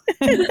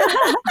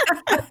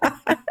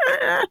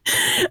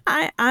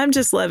 I'm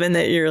just loving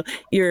that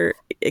you're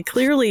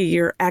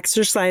clearly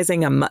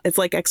exercising it's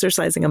like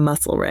exercising a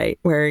muscle, right?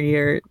 Where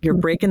you're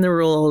breaking the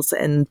rules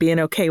and being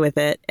okay with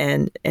it,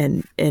 and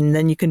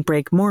then you can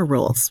break more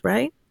rules,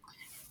 right?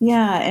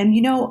 Yeah. And,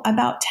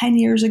 about 10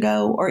 years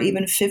ago or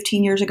even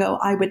 15 years ago,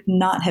 I would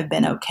not have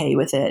been okay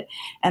with it.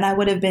 And I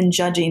would have been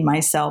judging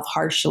myself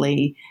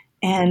harshly.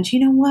 And you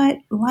know what?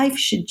 Life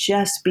should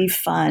just be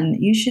fun.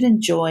 You should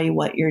enjoy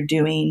what you're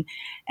doing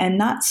and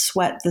not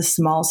sweat the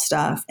small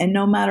stuff. And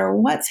no matter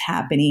what's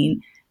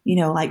happening,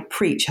 like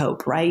preach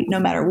hope, right? No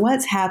matter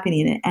what's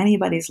happening in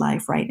anybody's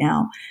life right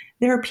now,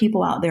 there are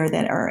people out there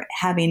that are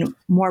having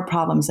more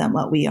problems than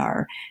what we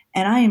are.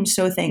 And I am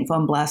so thankful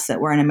and blessed that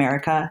we're in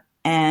America.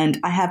 And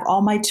I have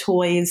all my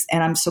toys,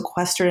 and I'm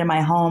sequestered in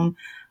my home.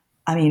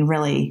 I mean,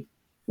 really,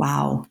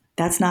 wow,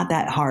 that's not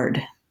that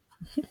hard.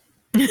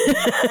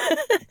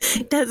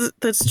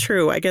 That's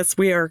true. I guess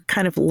we are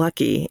kind of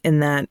lucky in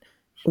that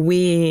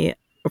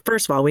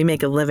first of all, we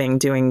make a living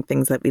doing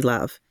things that we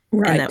love.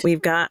 Right. And that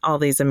we've got all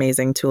these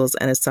amazing tools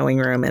and a sewing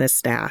room and a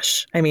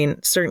stash. I mean,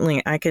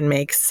 certainly I can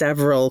make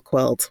several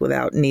quilts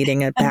without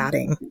needing a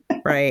batting,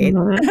 right?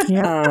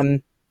 Yeah.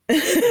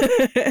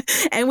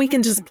 And we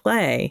can just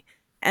play.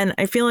 And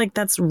I feel like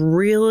that's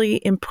really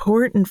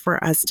important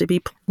for us to be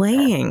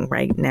playing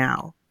right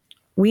now.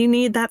 We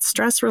need that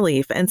stress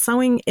relief, and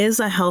sewing is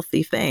a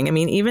healthy thing. I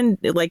mean, even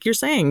like you're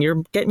saying,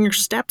 you're getting your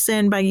steps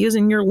in by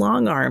using your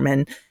long arm,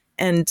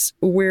 and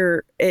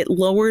where it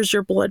lowers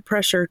your blood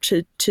pressure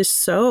to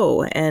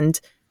sew, and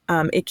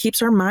it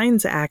keeps our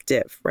minds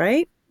active,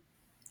 right?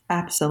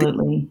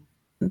 Absolutely.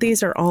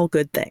 These are all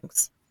good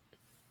things.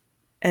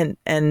 And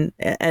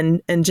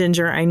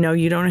Ginger, I know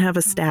you don't have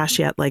a stash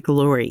yet like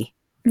Lori.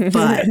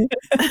 But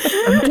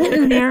I'm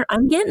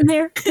getting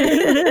there.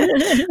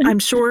 I'm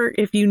sure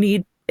if you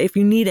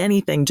need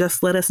anything,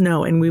 just let us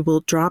know and we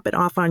will drop it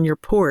off on your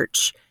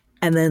porch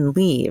and then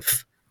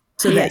leave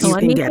so that you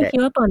can get it.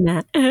 You up on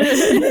that.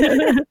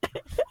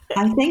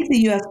 I think the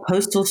U.S.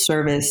 Postal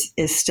Service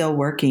is still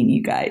working,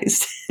 you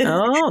guys.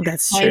 Oh,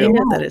 that's true.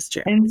 That is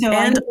true. And so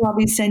I will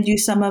probably send you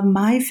some of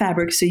my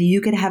fabric so you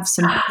could have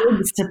some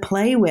kids to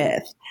play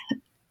with.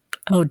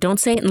 Oh, don't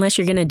say it unless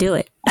you're going to do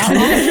it.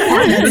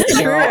 That's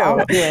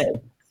true.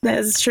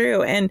 That's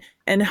true. And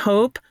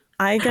Hope,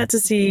 I got to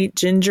see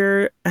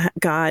Ginger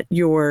got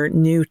your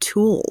new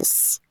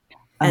tools.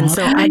 And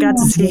so I got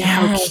to see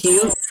how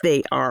cute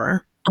they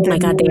are. Oh my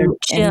God, they are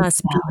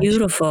just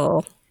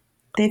beautiful.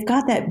 They've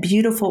got that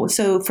beautiful.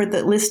 So for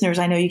the listeners,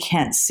 I know you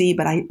can't see,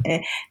 but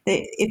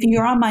if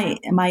you're on my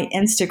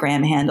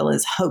Instagram handle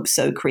is Hope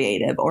So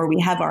Creative, or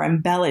we have our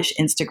Embellish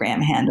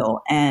Instagram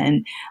handle,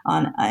 and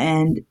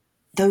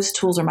those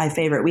tools are my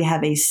favorite. We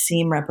have a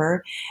seam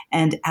ripper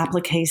and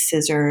applique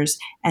scissors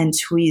and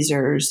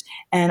tweezers,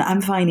 and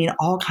I'm finding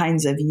all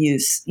kinds of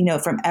use,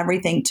 from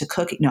everything to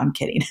cooking. No, I'm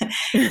kidding.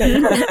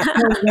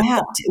 But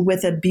wrapped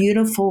with a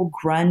beautiful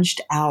grunged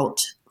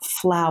out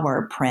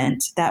flower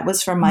print. That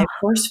was from my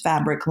first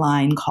fabric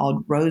line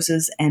called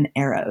Roses and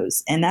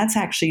Arrows. And that's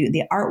actually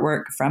the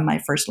artwork from my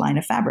first line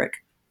of fabric.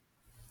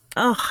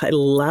 Oh, I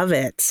love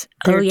it.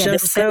 They're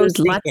just so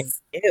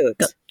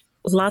cute.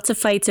 Lots of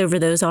fights over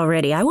those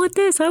already. I want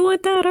this. I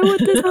want that. I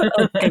want this.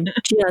 They're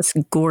just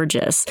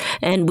gorgeous.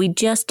 And we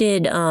just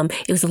did,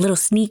 it was a little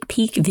sneak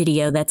peek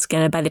video that's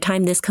going to, by the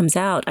time this comes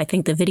out, I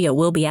think the video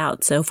will be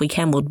out. So if we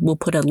can, we'll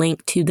put a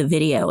link to the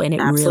video, and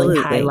it really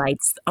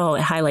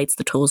highlights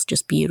the tools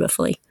just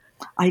beautifully.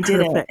 I did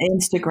an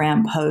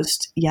Instagram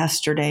post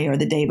yesterday or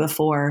the day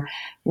before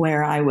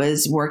where I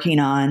was working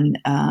on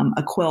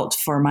a quilt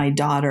for my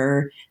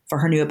daughter for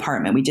her new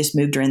apartment. We just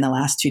moved her in the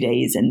last 2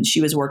 days, and she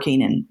was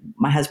working, and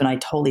my husband and I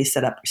totally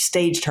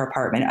staged her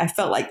apartment. I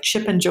felt like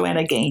Chip and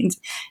Joanna Gaines,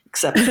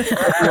 except I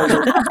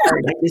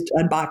just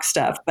unboxed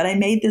stuff. But I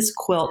made this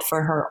quilt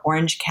for her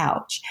orange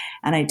couch,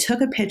 and I took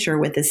a picture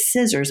with the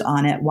scissors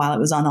on it while it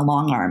was on the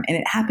long arm, and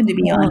it happened to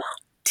be on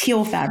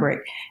teal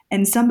fabric.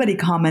 And somebody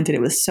commented,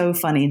 it was so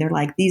funny. They're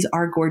like, these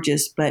are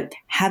gorgeous, but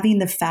having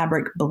the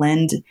fabric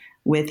blend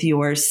with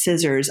your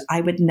scissors,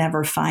 I would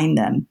never find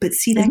them. But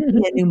see, that could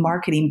be a new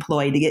marketing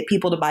ploy to get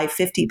people to buy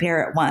 50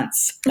 pair at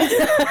once.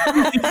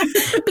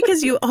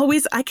 Because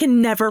I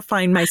can never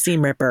find my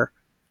seam ripper.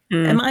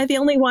 Am I the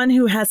only one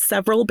who has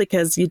several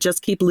because you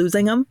just keep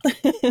losing them?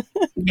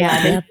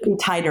 Yeah, they're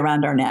tied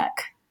around our neck.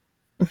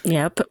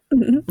 Yep.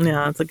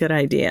 Yeah, that's a good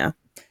idea.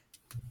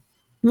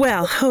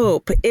 Well,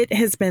 Hope, it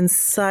has been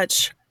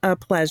such a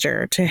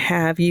pleasure to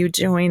have you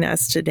join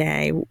us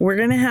today. We're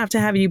going to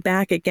have you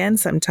back again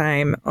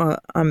sometime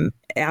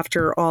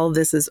after all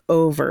this is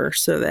over,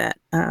 so that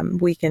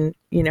we can,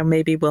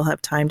 maybe we'll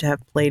have time to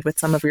have played with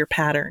some of your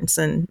patterns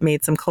and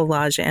made some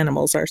collage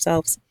animals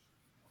ourselves.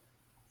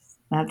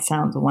 That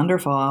sounds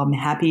wonderful. I'm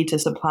happy to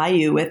supply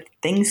you with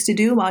things to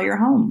do while you're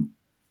home.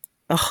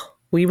 Oh,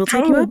 we will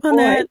take you up on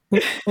that.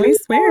 We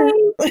swear.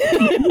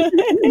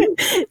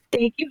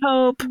 Thank you,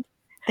 Hope.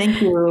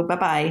 Thank you.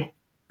 Bye-bye.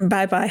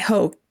 Bye-bye,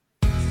 Hope.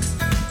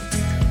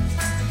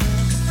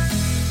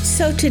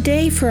 So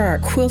today for our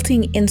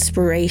quilting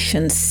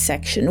inspirations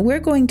section, we're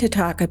going to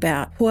talk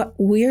about what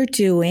we're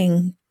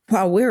doing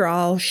while we're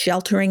all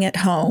sheltering at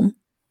home.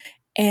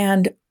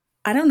 And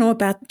I don't know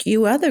about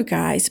you other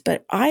guys,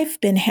 but I've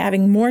been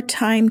having more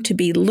time to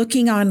be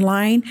looking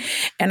online,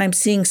 and I'm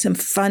seeing some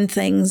fun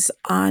things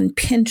on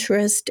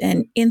Pinterest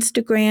and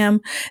Instagram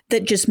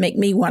that just make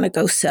me want to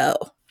go sew.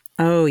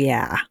 Oh,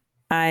 yeah.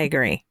 I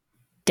agree.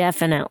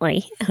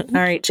 Definitely.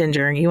 All right,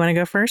 Ginger, you want to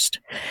go first?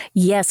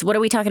 Yes. What are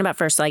we talking about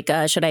first?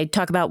 Should I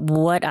talk about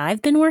what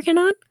I've been working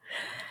on?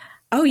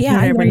 Oh, yeah.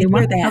 I want to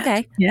hear that.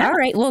 Okay. Yeah. All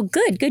right. Well,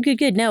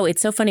 good. No, it's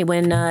so funny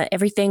when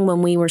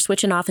when we were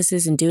switching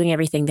offices and doing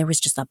everything, there was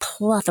just a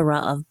plethora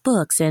of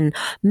books and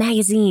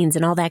magazines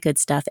and all that good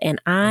stuff.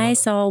 And I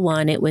saw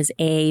one. It was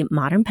a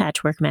Modern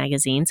Patchwork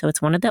magazine. So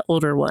it's one of the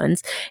older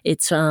ones.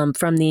 It's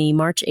from the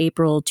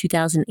March-April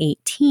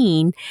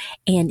 2018.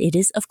 And it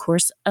is, of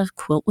course, a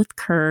quilt with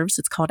curves.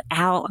 It's called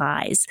Owl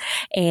Eyes.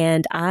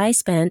 And I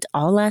spent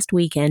all last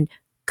weekend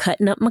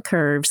cutting up my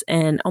curves,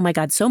 and oh my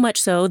God, so much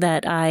so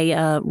that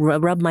I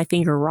rubbed my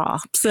finger raw.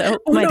 So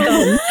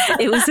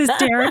it was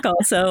hysterical.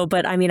 So,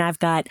 but I mean, I've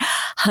got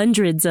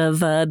hundreds of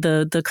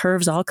the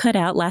curves all cut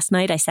out. Last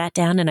night I sat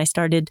down and I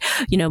started,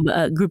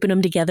 grouping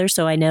them together.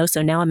 So I know.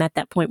 So now I'm at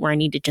that point where I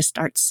need to just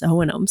start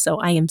sewing them. So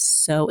I am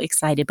so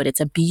excited. But it's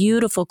a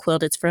beautiful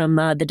quilt. It's from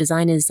the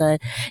design is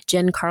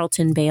Jen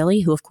Carlton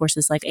Bailey, who of course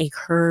is like a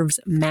curves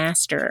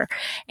master,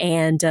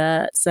 and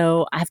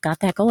so I've got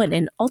that going.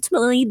 And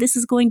ultimately, this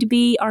is going to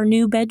be our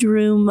new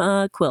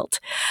bedroom quilt.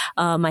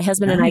 My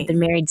husband and I have been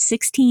married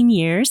 16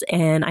 years,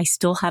 and I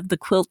still have the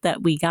quilt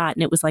that we got.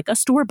 And it was like a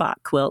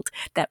store-bought quilt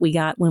that we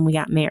got when we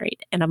got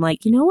married. And I'm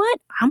like, you know what?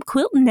 I'm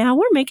quilting now.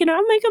 I'm making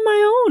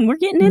my own. We're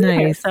getting in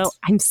there. So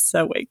I'm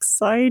so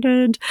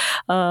excited.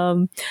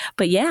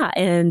 But yeah.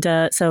 And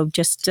so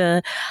just,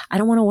 I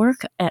don't want to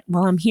work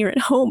while I'm here at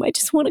home. I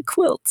just want to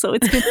quilt. So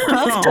it's been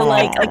tough to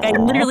I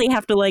literally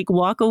have to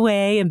walk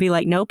away and be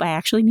like, nope, I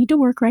actually need to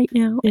work right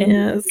now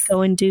and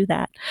go and do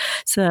that.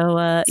 So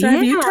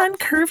have you done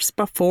curves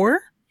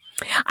before?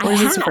 Or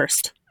is this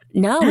first?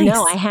 No,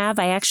 I have.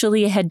 I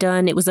actually had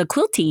done, it was a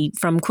Quilty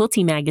from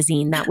Quilty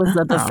magazine. That was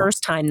the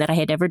first time that I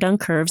had ever done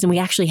curves. And we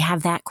actually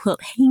have that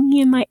quilt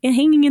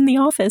hanging in the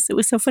office. It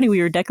was so funny.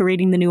 We were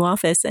decorating the new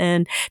office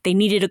and they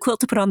needed a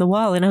quilt to put on the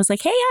wall. And I was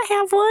like, hey, I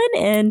have one.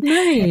 And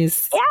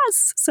nice.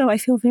 Yes. So I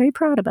feel very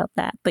proud about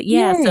that. But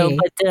yeah,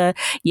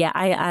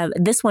 I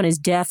this one is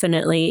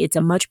definitely, it's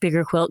a much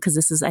bigger quilt because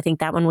this is, I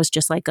think that one was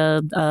just like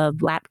a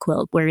lap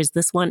quilt. Whereas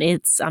this one,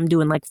 I'm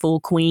doing like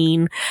full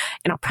queen,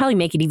 and I'll probably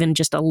make it even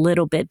just a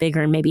little bit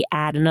bigger and maybe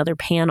add another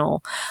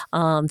panel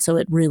so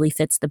it really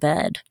fits the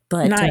bed.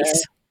 But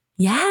nice.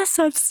 Yes,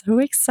 I'm so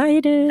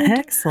excited.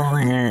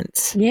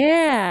 Excellent.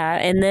 Yeah.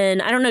 And then,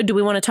 I don't know, do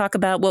we want to talk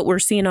about what we're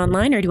seeing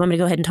online, or do you want me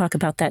to go ahead and talk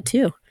about that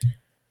too?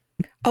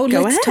 Oh,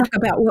 let's talk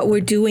about what we're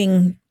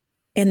doing,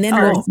 and then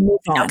we'll move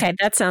on. Okay,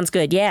 that sounds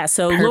good. Yeah.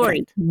 So, Perfect.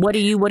 Lori, what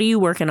are you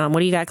working on? What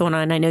do you got going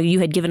on? I know you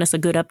had given us a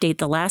good update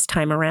the last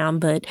time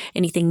around, but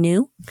anything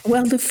new?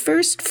 Well, the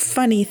first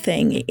funny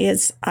thing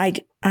is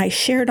I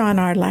shared on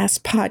our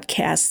last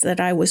podcast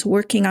that I was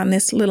working on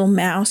this little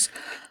mouse.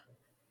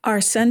 Our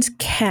son's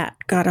cat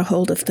got a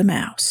hold of the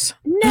mouse.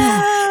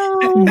 No.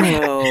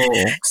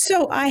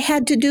 So I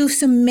had to do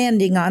some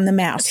mending on the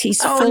mouse.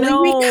 He's fully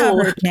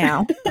recovered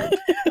now.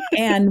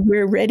 And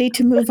we're ready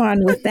to move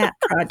on with that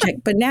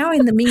project. But now,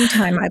 in the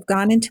meantime, I've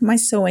gone into my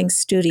sewing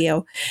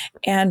studio,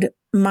 and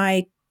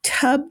my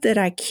tub that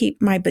I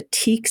keep my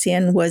batiks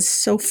in was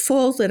so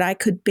full that I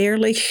could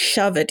barely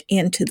shove it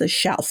into the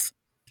shelf.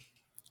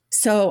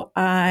 So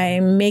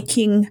I'm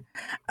making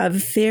a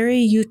very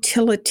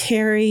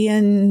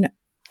utilitarian,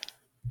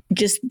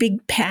 just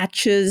big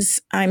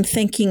patches. I'm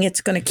thinking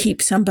it's going to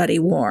keep somebody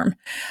warm.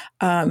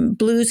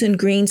 Blues and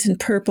greens and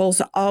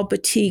purples, all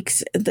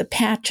batiks. The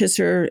patches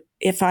are,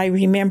 if I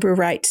remember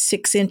right,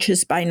 6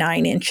 inches by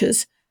 9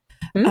 inches.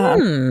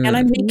 And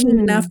I'm making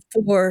enough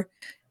for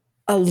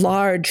a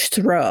large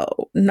throw,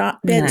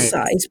 not bed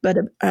size, but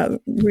a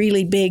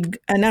really big,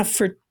 enough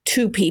for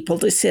 2 people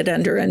to sit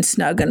under and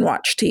snug and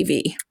watch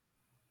TV.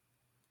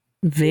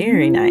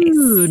 Very nice.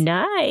 Ooh,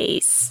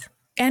 nice.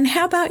 And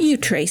how about you,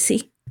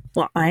 Tracy?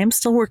 Well, I am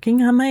still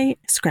working on my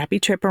scrappy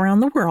trip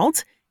around the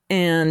world,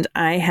 and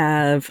I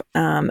have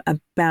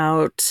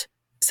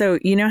so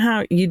you know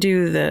how you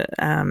do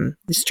the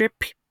strip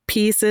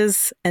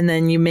pieces, and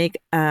then you make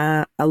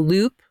a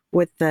loop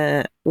with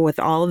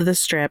all of the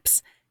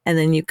strips, and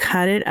then you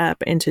cut it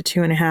up into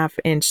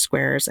 2.5-inch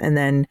squares, and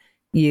then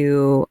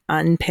you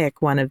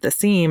unpick one of the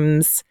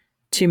seams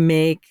to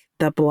make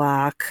the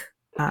block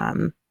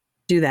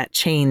do that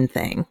chain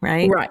thing,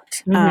 right? Right.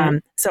 Mm-hmm.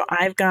 So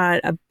I've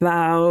got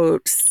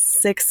about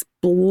 6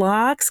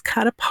 blocks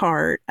cut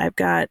apart. I've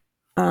got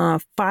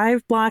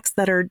 5 blocks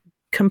that are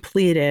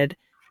completed.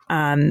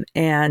 And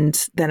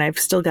then I've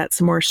still got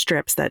some more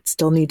strips that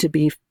still need to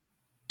be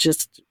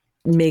just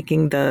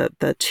making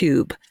the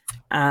tube.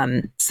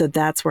 So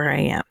that's where I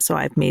am. So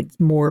I've made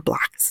more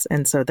blocks,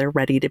 and so they're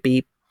ready to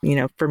be,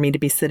 for me to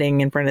be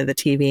sitting in front of the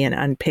TV and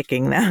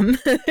unpicking them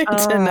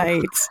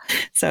tonight.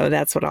 So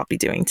that's what I'll be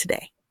doing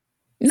today.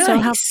 Nice. So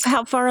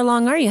how far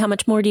along are you? How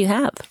much more do you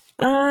have?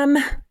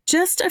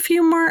 Just a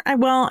few more. I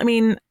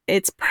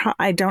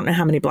don't know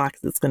how many blocks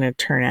it's going to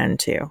turn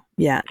into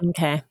yet.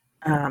 Okay.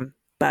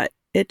 But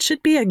it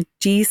should be a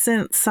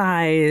decent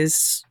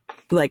size,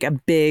 like a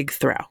big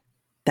throw.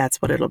 That's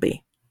what it'll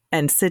be.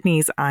 And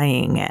Sydney's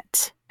eyeing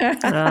it. So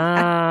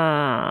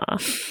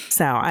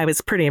I was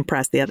pretty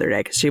impressed the other day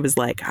because she was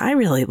like, I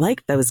really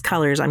like those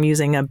colors. I'm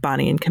using a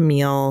Bonnie and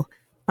Camille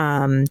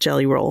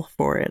jelly roll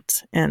for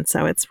it. And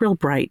so it's real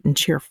bright and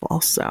cheerful.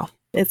 So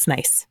it's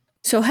nice.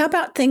 So how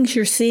about things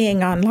you're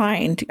seeing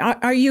online?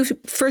 Are you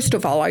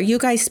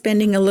guys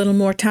spending a little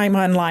more time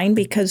online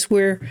because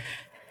we're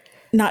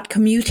not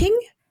commuting?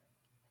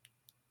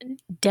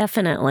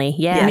 Definitely.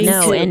 Yeah,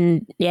 no.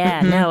 And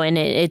no. And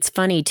it's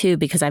funny too,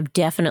 because I've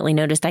definitely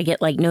noticed I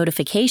get like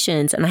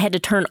notifications, and I had to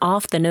turn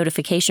off the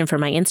notification for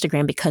my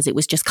Instagram because it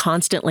was just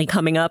constantly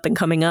coming up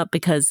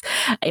because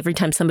every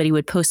time somebody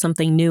would post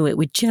something new, it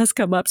would just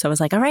come up. So I was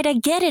like, all right, I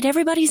get it.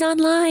 Everybody's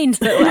online.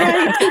 So I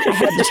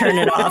had to turn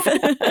it off.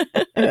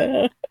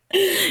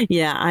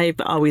 Yeah, I've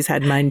always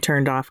had mine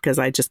turned off because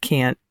I just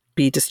can't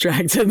be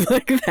distracted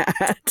like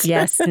that.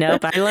 Yes.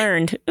 Nope. I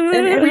learned.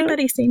 And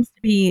everybody seems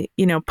to be,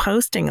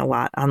 posting a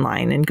lot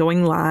online and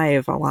going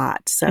live a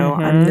lot. So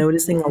I'm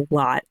noticing a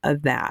lot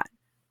of that.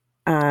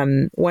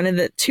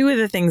 Two of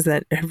the things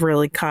that have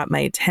really caught my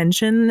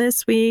attention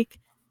this week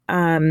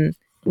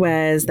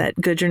was that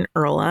Gudrun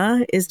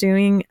Erla is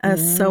doing a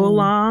sew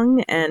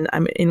along, and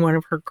I'm in one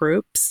of her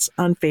groups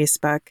on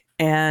Facebook.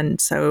 And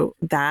so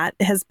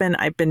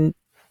I've been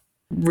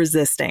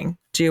resisting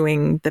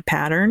doing the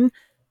pattern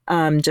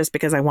just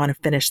because I want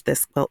to finish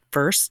this quilt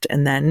first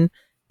and then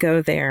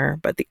go there.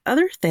 But the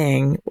other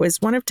thing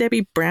was one of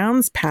Debbie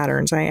Brown's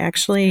patterns. I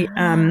actually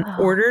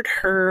ordered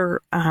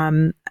her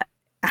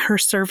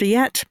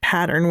serviette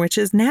pattern, which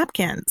is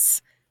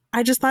napkins.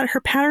 I just thought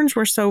her patterns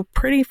were so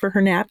pretty for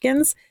her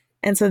napkins.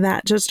 And so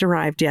that just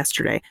arrived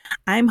yesterday.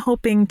 I'm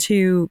hoping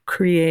to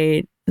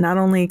create not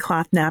only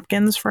cloth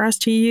napkins for us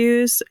to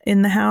use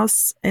in the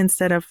house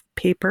instead of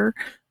paper,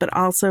 but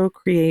also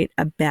create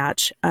a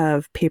batch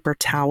of paper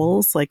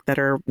towels that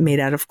are made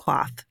out of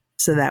cloth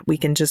so that we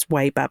can just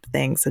wipe up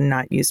things and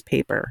not use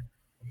paper.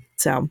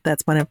 So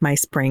that's one of my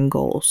spring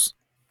goals.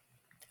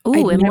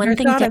 Ooh, I and never one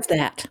thing thought of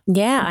that.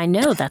 Yeah, I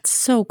know. That's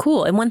so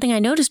cool. And one thing I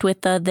noticed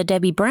with the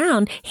Debbie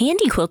Brown,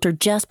 Handy Quilter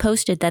just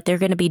posted that they're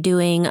going to be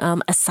doing a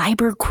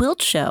cyber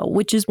quilt show,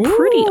 which is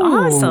pretty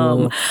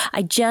awesome.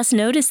 I just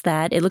noticed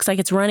that. It looks like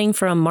it's running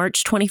from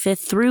March 25th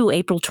through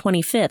April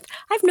 25th.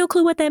 I have no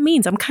clue what that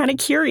means. I'm kind of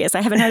curious.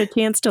 I haven't had a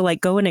chance to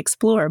like go and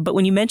explore. But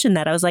when you mentioned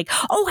that, I was like,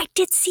 oh, I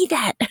did see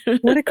that.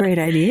 What a great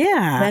idea.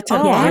 That's I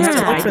have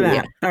to look for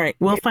idea. that. All right.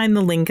 We'll find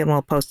the link and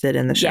we'll post it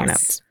in the show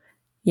notes.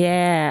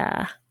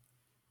 Yeah.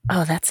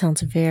 Oh, that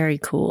sounds very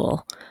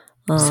cool.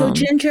 So,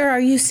 Ginger, are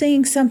you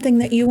seeing something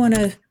that you want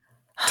to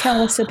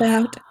tell us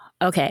about?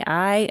 Okay,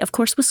 I, of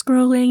course, was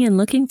scrolling and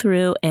looking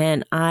through,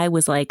 and I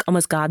was like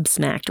almost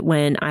gobsmacked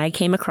when I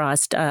came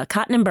across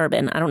Cotton and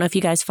Bourbon. I don't know if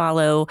you guys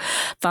follow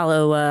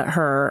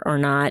her or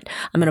not.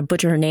 I'm going to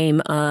butcher her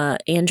name.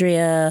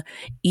 Andrea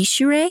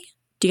Ishure.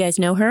 Do you guys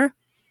know her?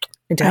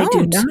 I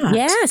do not.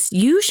 Yes,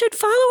 you should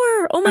follow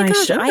her. Oh my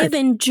gosh, I have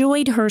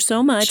enjoyed her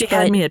so much. She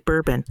had me at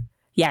bourbon.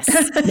 Yes.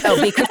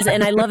 No, because,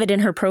 and I love it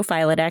in her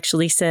profile. It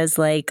actually says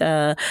like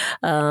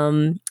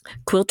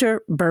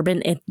quilter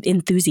bourbon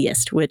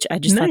enthusiast, which I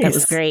just thought that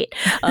was great.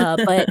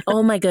 But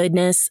oh my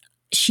goodness,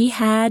 she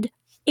had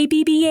a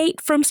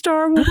BB-8 from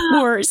Star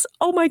Wars.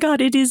 Oh my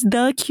God, it is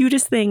the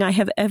cutest thing I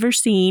have ever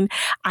seen.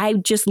 I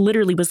just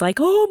literally was like,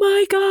 oh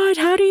my God,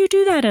 how do you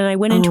do that? And I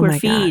went into her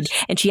feed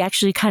and she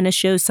actually kind of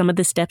shows some of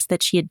the steps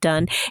that she had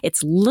done.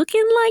 It's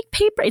looking like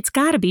paper. It's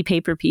got to be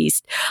paper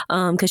pieced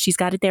because she's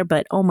got it there.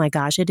 But oh my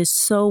gosh, it is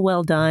so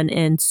well done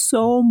and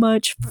so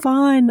much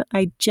fun.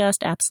 I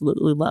just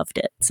absolutely loved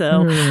it.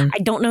 So I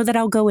don't know that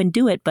I'll go and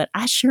do it, but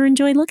I sure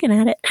enjoy looking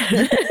at it.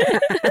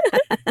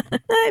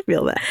 I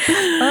feel that.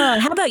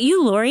 How about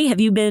you, Lori?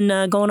 Have you been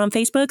going on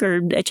Facebook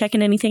or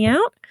checking anything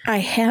out? I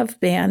have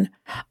been.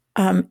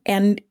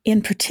 And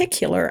in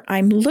particular,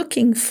 I'm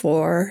looking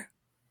for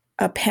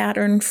a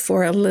pattern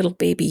for a little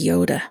baby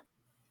Yoda.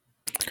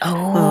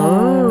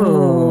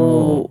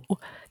 Oh.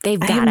 They've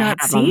got to have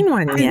not seen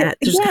one yet.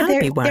 There's got to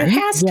be one. There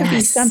has to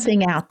be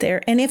something out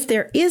there. And if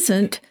there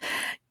isn't,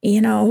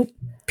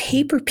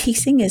 paper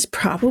piecing is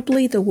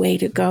probably the way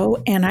to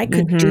go. And I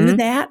could do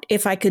that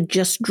if I could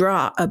just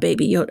draw a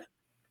baby Yoda.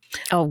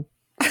 Oh,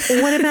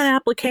 what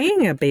about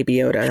appliquing a baby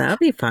Yoda? That'd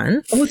be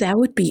fun. Oh, that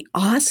would be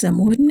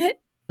awesome, wouldn't it?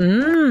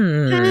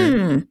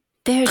 There's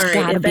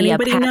got to if be a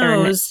anybody pattern.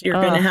 knows,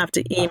 you're going to have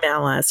to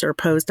email us or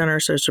post on our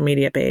social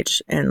media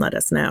page and let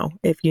us know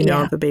if you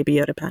know of a baby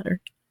Yoda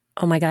pattern.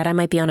 Oh my God, I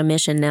might be on a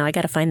mission now. I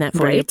got to find that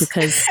for you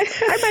because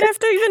I might have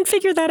to even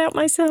figure that out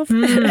myself.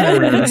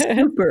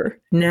 Super.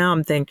 Now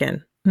I'm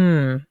thinking,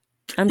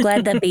 I'm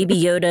glad that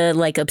Baby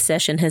Yoda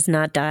obsession has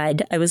not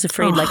died. I was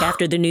afraid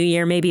after the new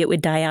year, maybe it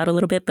would die out a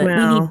little bit, but we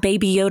need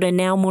Baby Yoda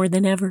now more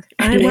than ever.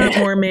 I want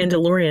more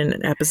Mandalorian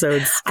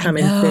episodes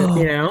coming.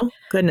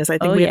 Goodness, I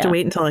think we have to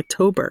wait until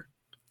October.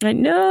 I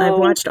know. I've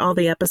watched all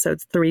the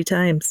episodes 3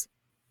 times.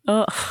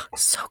 Oh,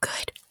 so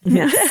good.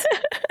 Yes.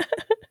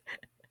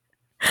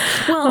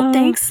 Well,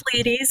 thanks,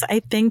 ladies. I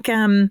think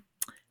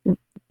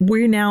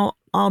we now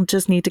all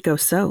just need to go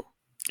sew.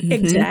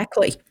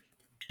 Exactly.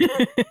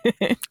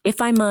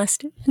 If I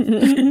must.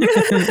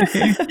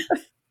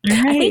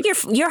 I think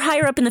you're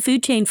higher up in the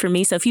food chain for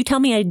me. So if you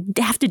tell me I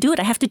have to do it,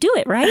 I have to do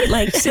it, right?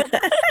 Me?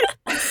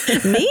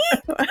 Yes.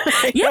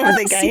 I don't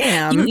think I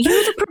am.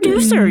 You're the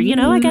producer.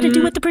 I got to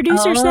do what the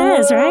producer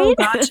says, right?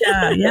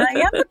 Gotcha. Yeah,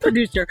 I am the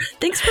producer.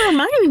 Thanks for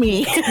reminding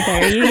me.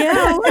 There you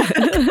go.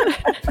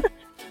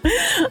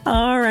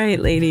 All right,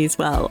 ladies.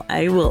 Well,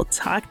 I will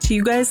talk to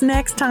you guys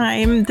next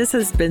time. This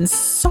has been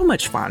so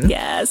much fun.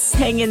 Yes.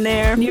 Hang in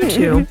there. You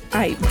too. All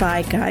right.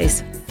 Bye,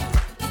 guys.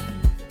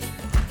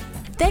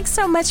 Thanks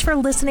so much for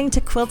listening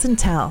to Quilt and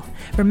Tell.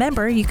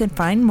 Remember, you can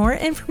find more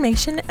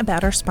information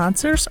about our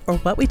sponsors or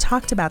what we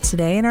talked about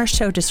today in our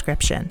show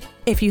description.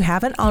 If you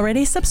haven't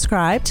already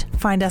subscribed,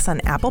 find us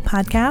on Apple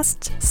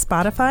Podcasts,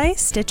 Spotify,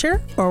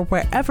 Stitcher, or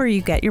wherever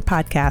you get your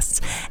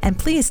podcasts. And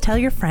please tell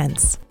your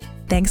friends.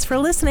 Thanks for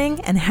listening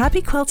and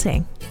happy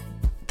quilting.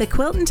 The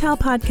Quilt and Tell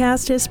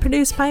podcast is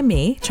produced by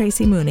me,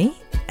 Tracy Mooney,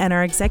 and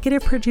our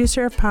executive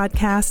producer of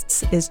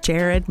podcasts is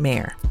Jared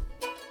Mayer.